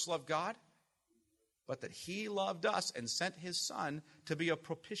first loved God, but that he loved us and sent his Son to be a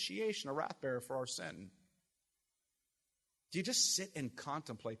propitiation, a wrath bearer for our sin. Do you just sit and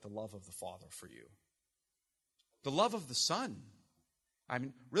contemplate the love of the Father for you? The love of the Son. I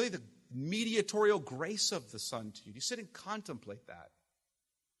mean, really the mediatorial grace of the Son to you. Do you sit and contemplate that?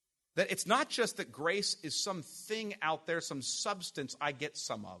 That it's not just that grace is some thing out there, some substance I get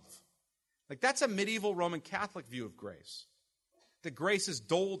some of. Like that's a medieval Roman Catholic view of grace. That grace is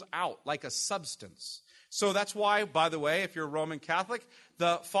doled out like a substance. So that's why, by the way, if you're a Roman Catholic,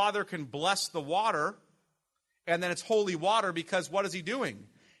 the Father can bless the water, and then it's holy water because what is he doing?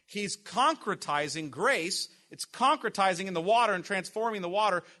 He's concretizing grace. It's concretizing in the water and transforming the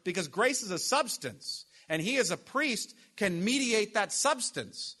water because grace is a substance. And he as a priest can mediate that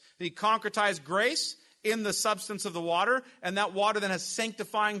substance. He concretized grace in the substance of the water, and that water then has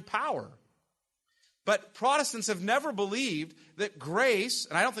sanctifying power. But Protestants have never believed that grace,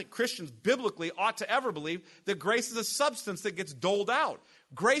 and I don't think Christians biblically ought to ever believe, that grace is a substance that gets doled out.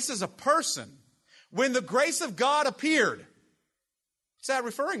 Grace is a person. When the grace of God appeared, what's that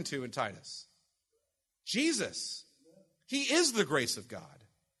referring to in Titus? Jesus. He is the grace of God.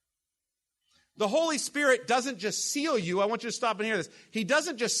 The Holy Spirit doesn't just seal you. I want you to stop and hear this. He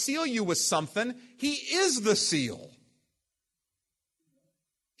doesn't just seal you with something. He is the seal.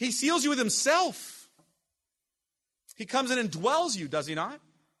 He seals you with himself. He comes in and dwells you, does he not?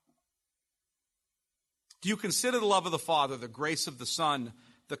 Do you consider the love of the Father, the grace of the Son,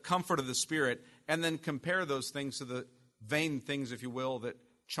 the comfort of the Spirit, and then compare those things to the vain things, if you will, that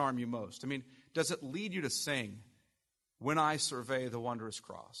charm you most? I mean, does it lead you to sing, "When I survey the wondrous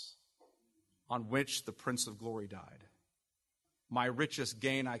cross, on which the Prince of Glory died, my richest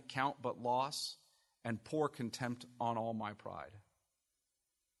gain I count but loss, and pour contempt on all my pride.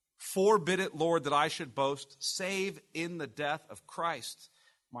 Forbid it, Lord, that I should boast, save in the death of Christ,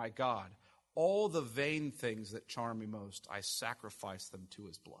 my God. All the vain things that charm me most, I sacrifice them to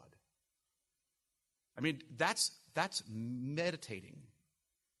his blood." I mean, that's meditating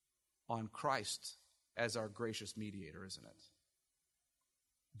on Christ as our gracious mediator, isn't it?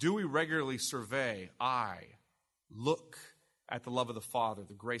 Do we regularly survey, look at the love of the Father,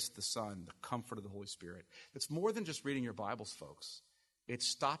 the grace of the Son, the comfort of the Holy Spirit? It's more than just reading your Bibles, folks. It's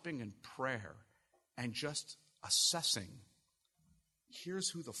stopping in prayer and just assessing. Here's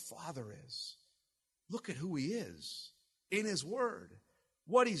who the Father is. Look at who he is in his word,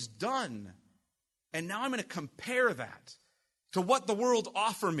 what he's done. And now I'm going to compare that to what the world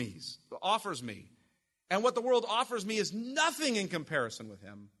offers me. And what the world offers me is nothing in comparison with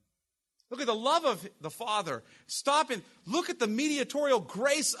him. Look at the love of the Father. Stop and look at the mediatorial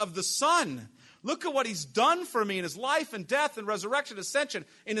grace of the Son. Look at what he's done for me in his life and death and resurrection, ascension,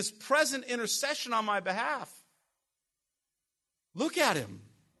 in his present intercession on my behalf. Look at him.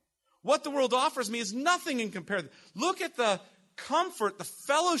 What the world offers me is nothing in comparison. Look at the comfort, the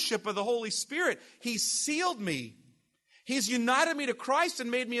fellowship of the Holy Spirit. He's sealed me. He's united me to Christ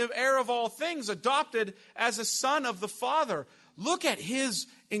and made me an heir of all things, adopted as a son of the Father. Look at his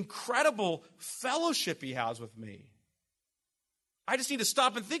incredible fellowship he has with me. I just need to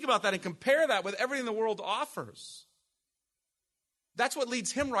stop and think about that and compare that with everything the world offers. That's what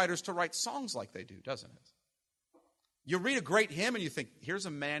leads hymn writers to write songs like they do, doesn't it? You read a great hymn and you think, here's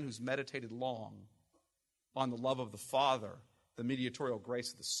a man who's meditated long on the love of the Father, the mediatorial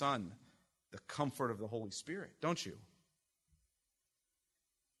grace of the Son, the comfort of the Holy Spirit, don't you?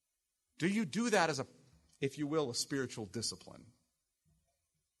 Do you do that as if you will, a spiritual discipline?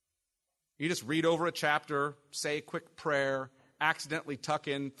 You just read over a chapter, say a quick prayer, accidentally tuck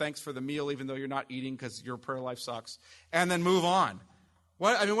in, thanks for the meal, even though you're not eating because your prayer life sucks, and then move on.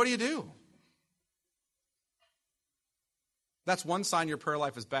 What do you do? That's one sign your prayer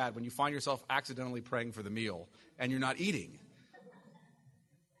life is bad, when you find yourself accidentally praying for the meal and you're not eating.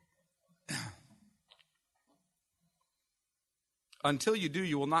 Until you do,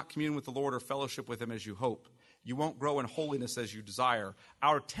 you will not commune with the Lord or fellowship with him as you hope. You won't grow in holiness as you desire.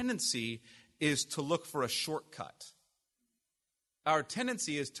 Our tendency is to look for a shortcut. Our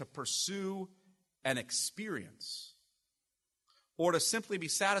tendency is to pursue an experience or to simply be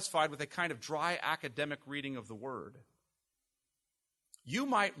satisfied with a kind of dry academic reading of the Word. You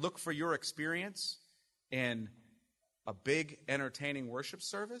might look for your experience in a big, entertaining worship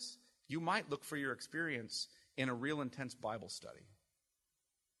service. You might look for your experience in a real intense Bible study.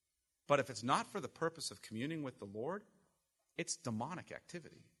 But if it's not for the purpose of communing with the Lord, it's demonic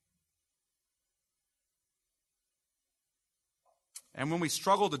activity. And when we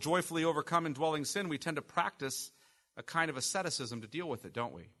struggle to joyfully overcome indwelling sin, we tend to practice a kind of asceticism to deal with it,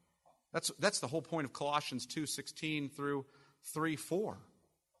 don't we? That's the whole point of Colossians 2:16 through 3:4.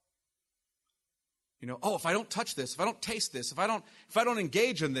 If I don't touch this, if I don't taste this, if I don't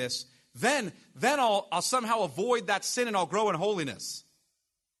engage in this, then I'll somehow avoid that sin and I'll grow in holiness.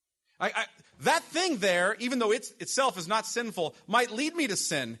 That thing there, even though itself is not sinful, might lead me to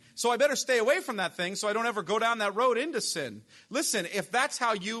sin. So I better stay away from that thing so I don't ever go down that road into sin. Listen, if that's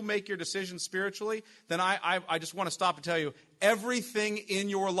how you make your decisions spiritually, then I just want to stop and tell you, everything in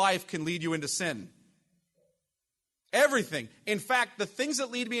your life can lead you into sin. Everything. In fact, the things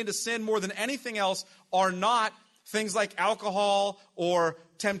that lead me into sin more than anything else are not things like alcohol or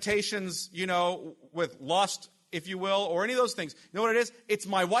temptations, with lust, if you will, or any of those things. You know what it is? It's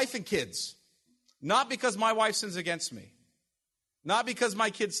my wife and kids. Not because my wife sins against me. Not because my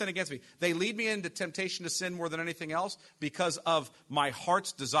kids sin against me. They lead me into temptation to sin more than anything else because of my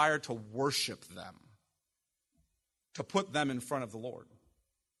heart's desire to worship them. To put them in front of the Lord.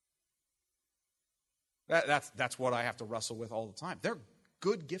 That's what I have to wrestle with all the time. They're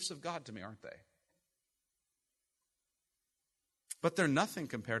good gifts of God to me, aren't they? But they're nothing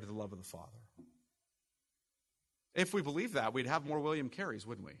compared to the love of the Father. If we believe that, we'd have more William Careys,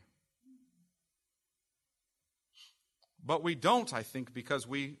 wouldn't we? But we don't, I think, because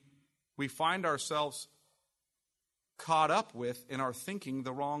we find ourselves caught up with in our thinking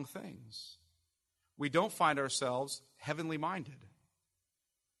the wrong things. We don't find ourselves heavenly minded.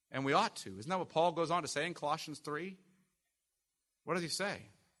 And we ought to. Isn't that what Paul goes on to say in Colossians 3? What does he say?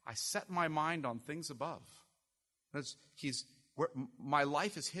 I set my mind on things above. My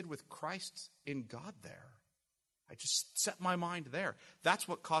life is hid with Christ in God there. I just set my mind there. That's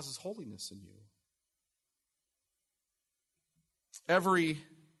what causes holiness in you. Let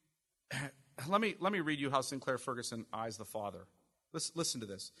me read you how Sinclair Ferguson eyes the Father. Listen to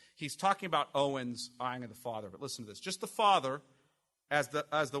this. He's talking about Owen's eyeing of the Father, but listen to this. Just the Father as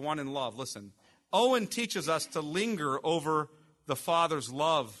the one in love. Listen. Owen teaches us to linger over the Father's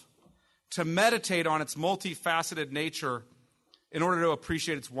love, to meditate on its multifaceted nature in order to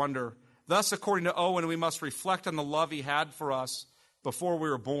appreciate its wonder. Thus, according to Owen, we must reflect on the love he had for us before we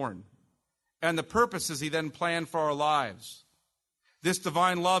were born and the purposes he then planned for our lives. This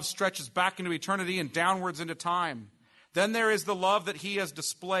divine love stretches back into eternity and downwards into time. Then there is the love that he has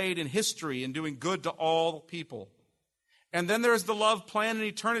displayed in history in doing good to all people. And then there is the love planned in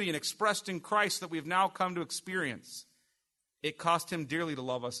eternity and expressed in Christ that we have now come to experience. It cost him dearly to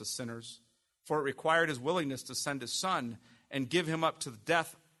love us as sinners, for it required his willingness to send his Son and give him up to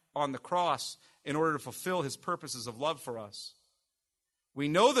death on the cross in order to fulfill his purposes of love for us. We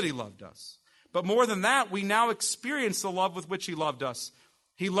know that he loved us. But more than that, we now experience the love with which he loved us.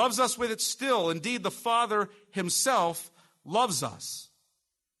 He loves us with it still. Indeed, the Father himself loves us.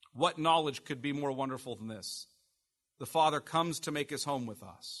 What knowledge could be more wonderful than this? The Father comes to make his home with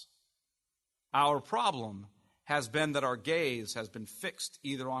us. Our problem has been that our gaze has been fixed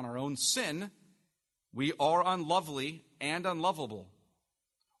either on our own sin, we are unlovely and unlovable,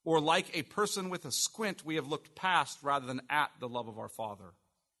 or like a person with a squint, we have looked past rather than at the love of our Father.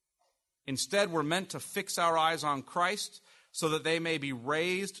 Instead, we're meant to fix our eyes on Christ so that they may be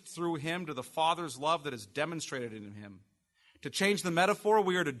raised through him to the Father's love that is demonstrated in him. To change the metaphor,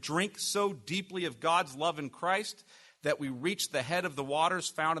 we are to drink so deeply of God's love in Christ that we reach the head of the waters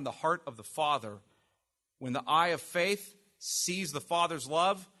found in the heart of the Father. When the eye of faith sees the Father's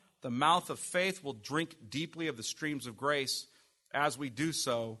love, the mouth of faith will drink deeply of the streams of grace. As we do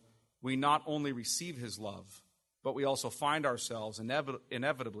so, we not only receive his love, but we also find ourselves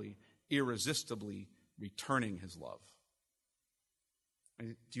inevitably, irresistibly returning his love.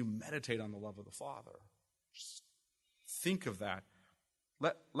 Do you meditate on the love of the Father? Just think of that.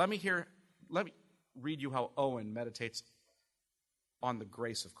 Let me read you how Owen meditates on the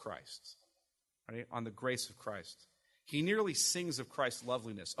grace of Christ. Right? On the grace of Christ. He nearly sings of Christ's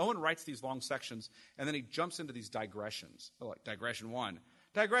loveliness. Owen writes these long sections, and then he jumps into these digressions. Like digression 1,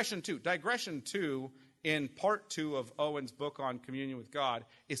 digression 2. Digression 2 in part 2 of Owen's book on communion with God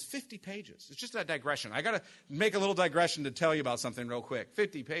is 50 pages. It's just a digression. I got to make a little digression to tell you about something real quick.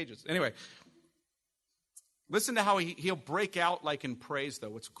 50 pages. Anyway, listen to how he'll break out like in praise, though.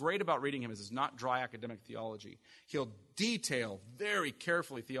 What's great about reading him is it's not dry academic theology. He'll detail very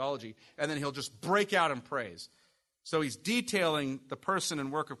carefully theology, and then he'll just break out in praise. So he's detailing the person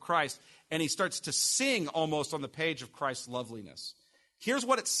and work of Christ, and he starts to sing almost on the page of Christ's loveliness. Here's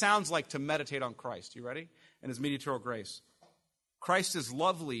what it sounds like to meditate on Christ. You ready? And his mediatorial grace. Christ is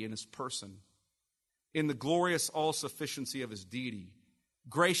lovely in his person, in the glorious all-sufficiency of his deity,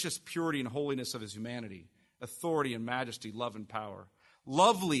 gracious purity and holiness of his humanity, authority and majesty, love and power.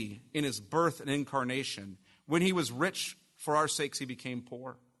 Lovely in his birth and incarnation. When he was rich, for our sakes he became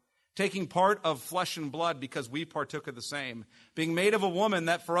poor. Taking part of flesh and blood because we partook of the same. Being made of a woman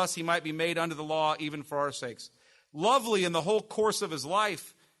that for us he might be made under the law, even for our sakes. Lovely in the whole course of his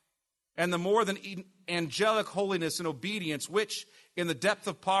life, and the more than angelic holiness and obedience, which in the depth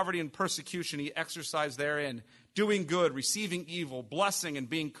of poverty and persecution he exercised therein, doing good, receiving evil, blessing and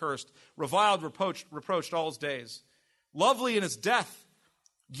being cursed, reviled, reproached all his days. Lovely in his death,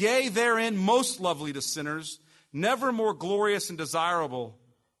 yea, therein most lovely to sinners, never more glorious and desirable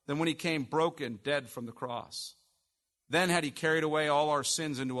than when he came broken, dead from the cross. Then had he carried away all our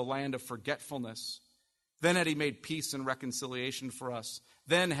sins into a land of forgetfulness. Then had he made peace and reconciliation for us.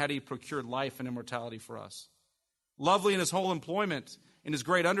 Then had he procured life and immortality for us. Lovely in his whole employment, in his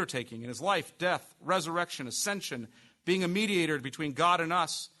great undertaking, in his life, death, resurrection, ascension, being a mediator between God and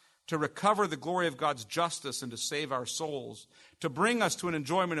us, to recover the glory of God's justice and to save our souls, to bring us to an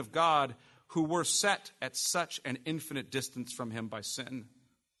enjoyment of God who were set at such an infinite distance from him by sin.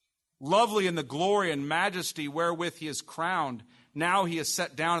 Lovely in the glory and majesty wherewith he is crowned. Now he is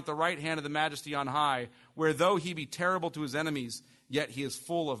set down at the right hand of the majesty on high, where though he be terrible to his enemies, yet he is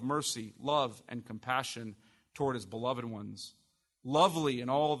full of mercy, love, and compassion toward his beloved ones. Lovely in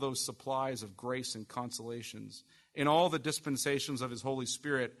all those supplies of grace and consolations, in all the dispensations of his Holy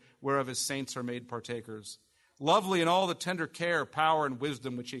Spirit, whereof his saints are made partakers. Lovely in all the tender care, power, and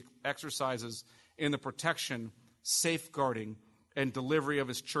wisdom which he exercises in the protection, safeguarding, and delivery of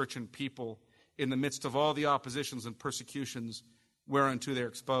his church and people in the midst of all the oppositions and persecutions whereunto they are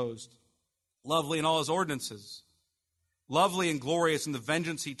exposed. Lovely in all his ordinances. Lovely and glorious in the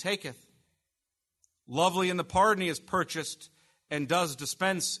vengeance he taketh. Lovely in the pardon he has purchased and does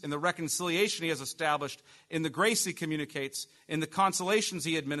dispense, in the reconciliation he has established, in the grace he communicates, in the consolations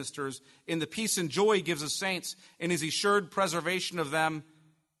he administers, in the peace and joy he gives his saints, in his assured preservation of them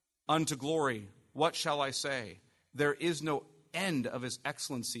unto glory. What shall I say? There is no end of his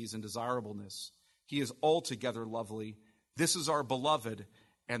excellencies and desirableness. He is altogether lovely. This is our beloved,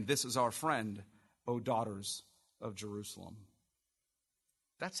 and this is our friend, O daughters of Jerusalem.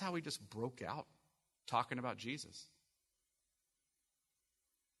 That's how he just broke out talking about Jesus.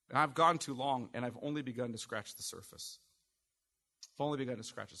 And I've gone too long, and I've only begun to scratch the surface. I've only begun to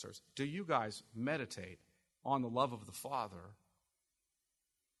scratch the surface. Do you guys meditate on the love of the Father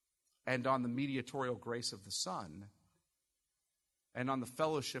and on the mediatorial grace of the Son and on the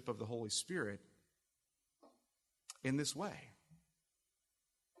fellowship of the Holy Spirit in this way?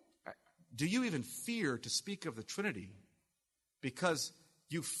 Do you even fear to speak of the Trinity because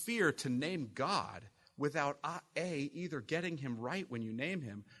you fear to name God without A, either getting him right when you name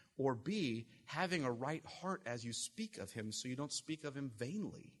him, or B, having a right heart as you speak of him so you don't speak of him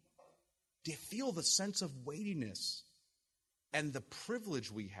vainly? Do you feel the sense of weightiness and the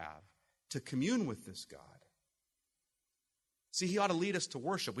privilege we have to commune with this God? See, he ought to lead us to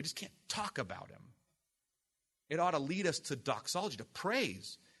worship. We just can't talk about him. It ought to lead us to doxology, to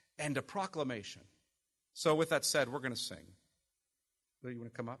praise, and to proclamation. So with that said, we're going to sing. You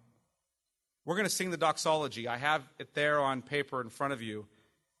want to come up? We're going to sing the doxology. I have it there on paper in front of you,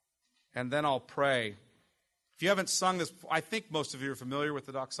 and then I'll pray. If you haven't sung this, I think most of you are familiar with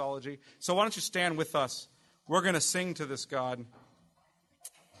the doxology. So why don't you stand with us? We're going to sing to this God,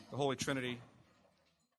 the Holy Trinity.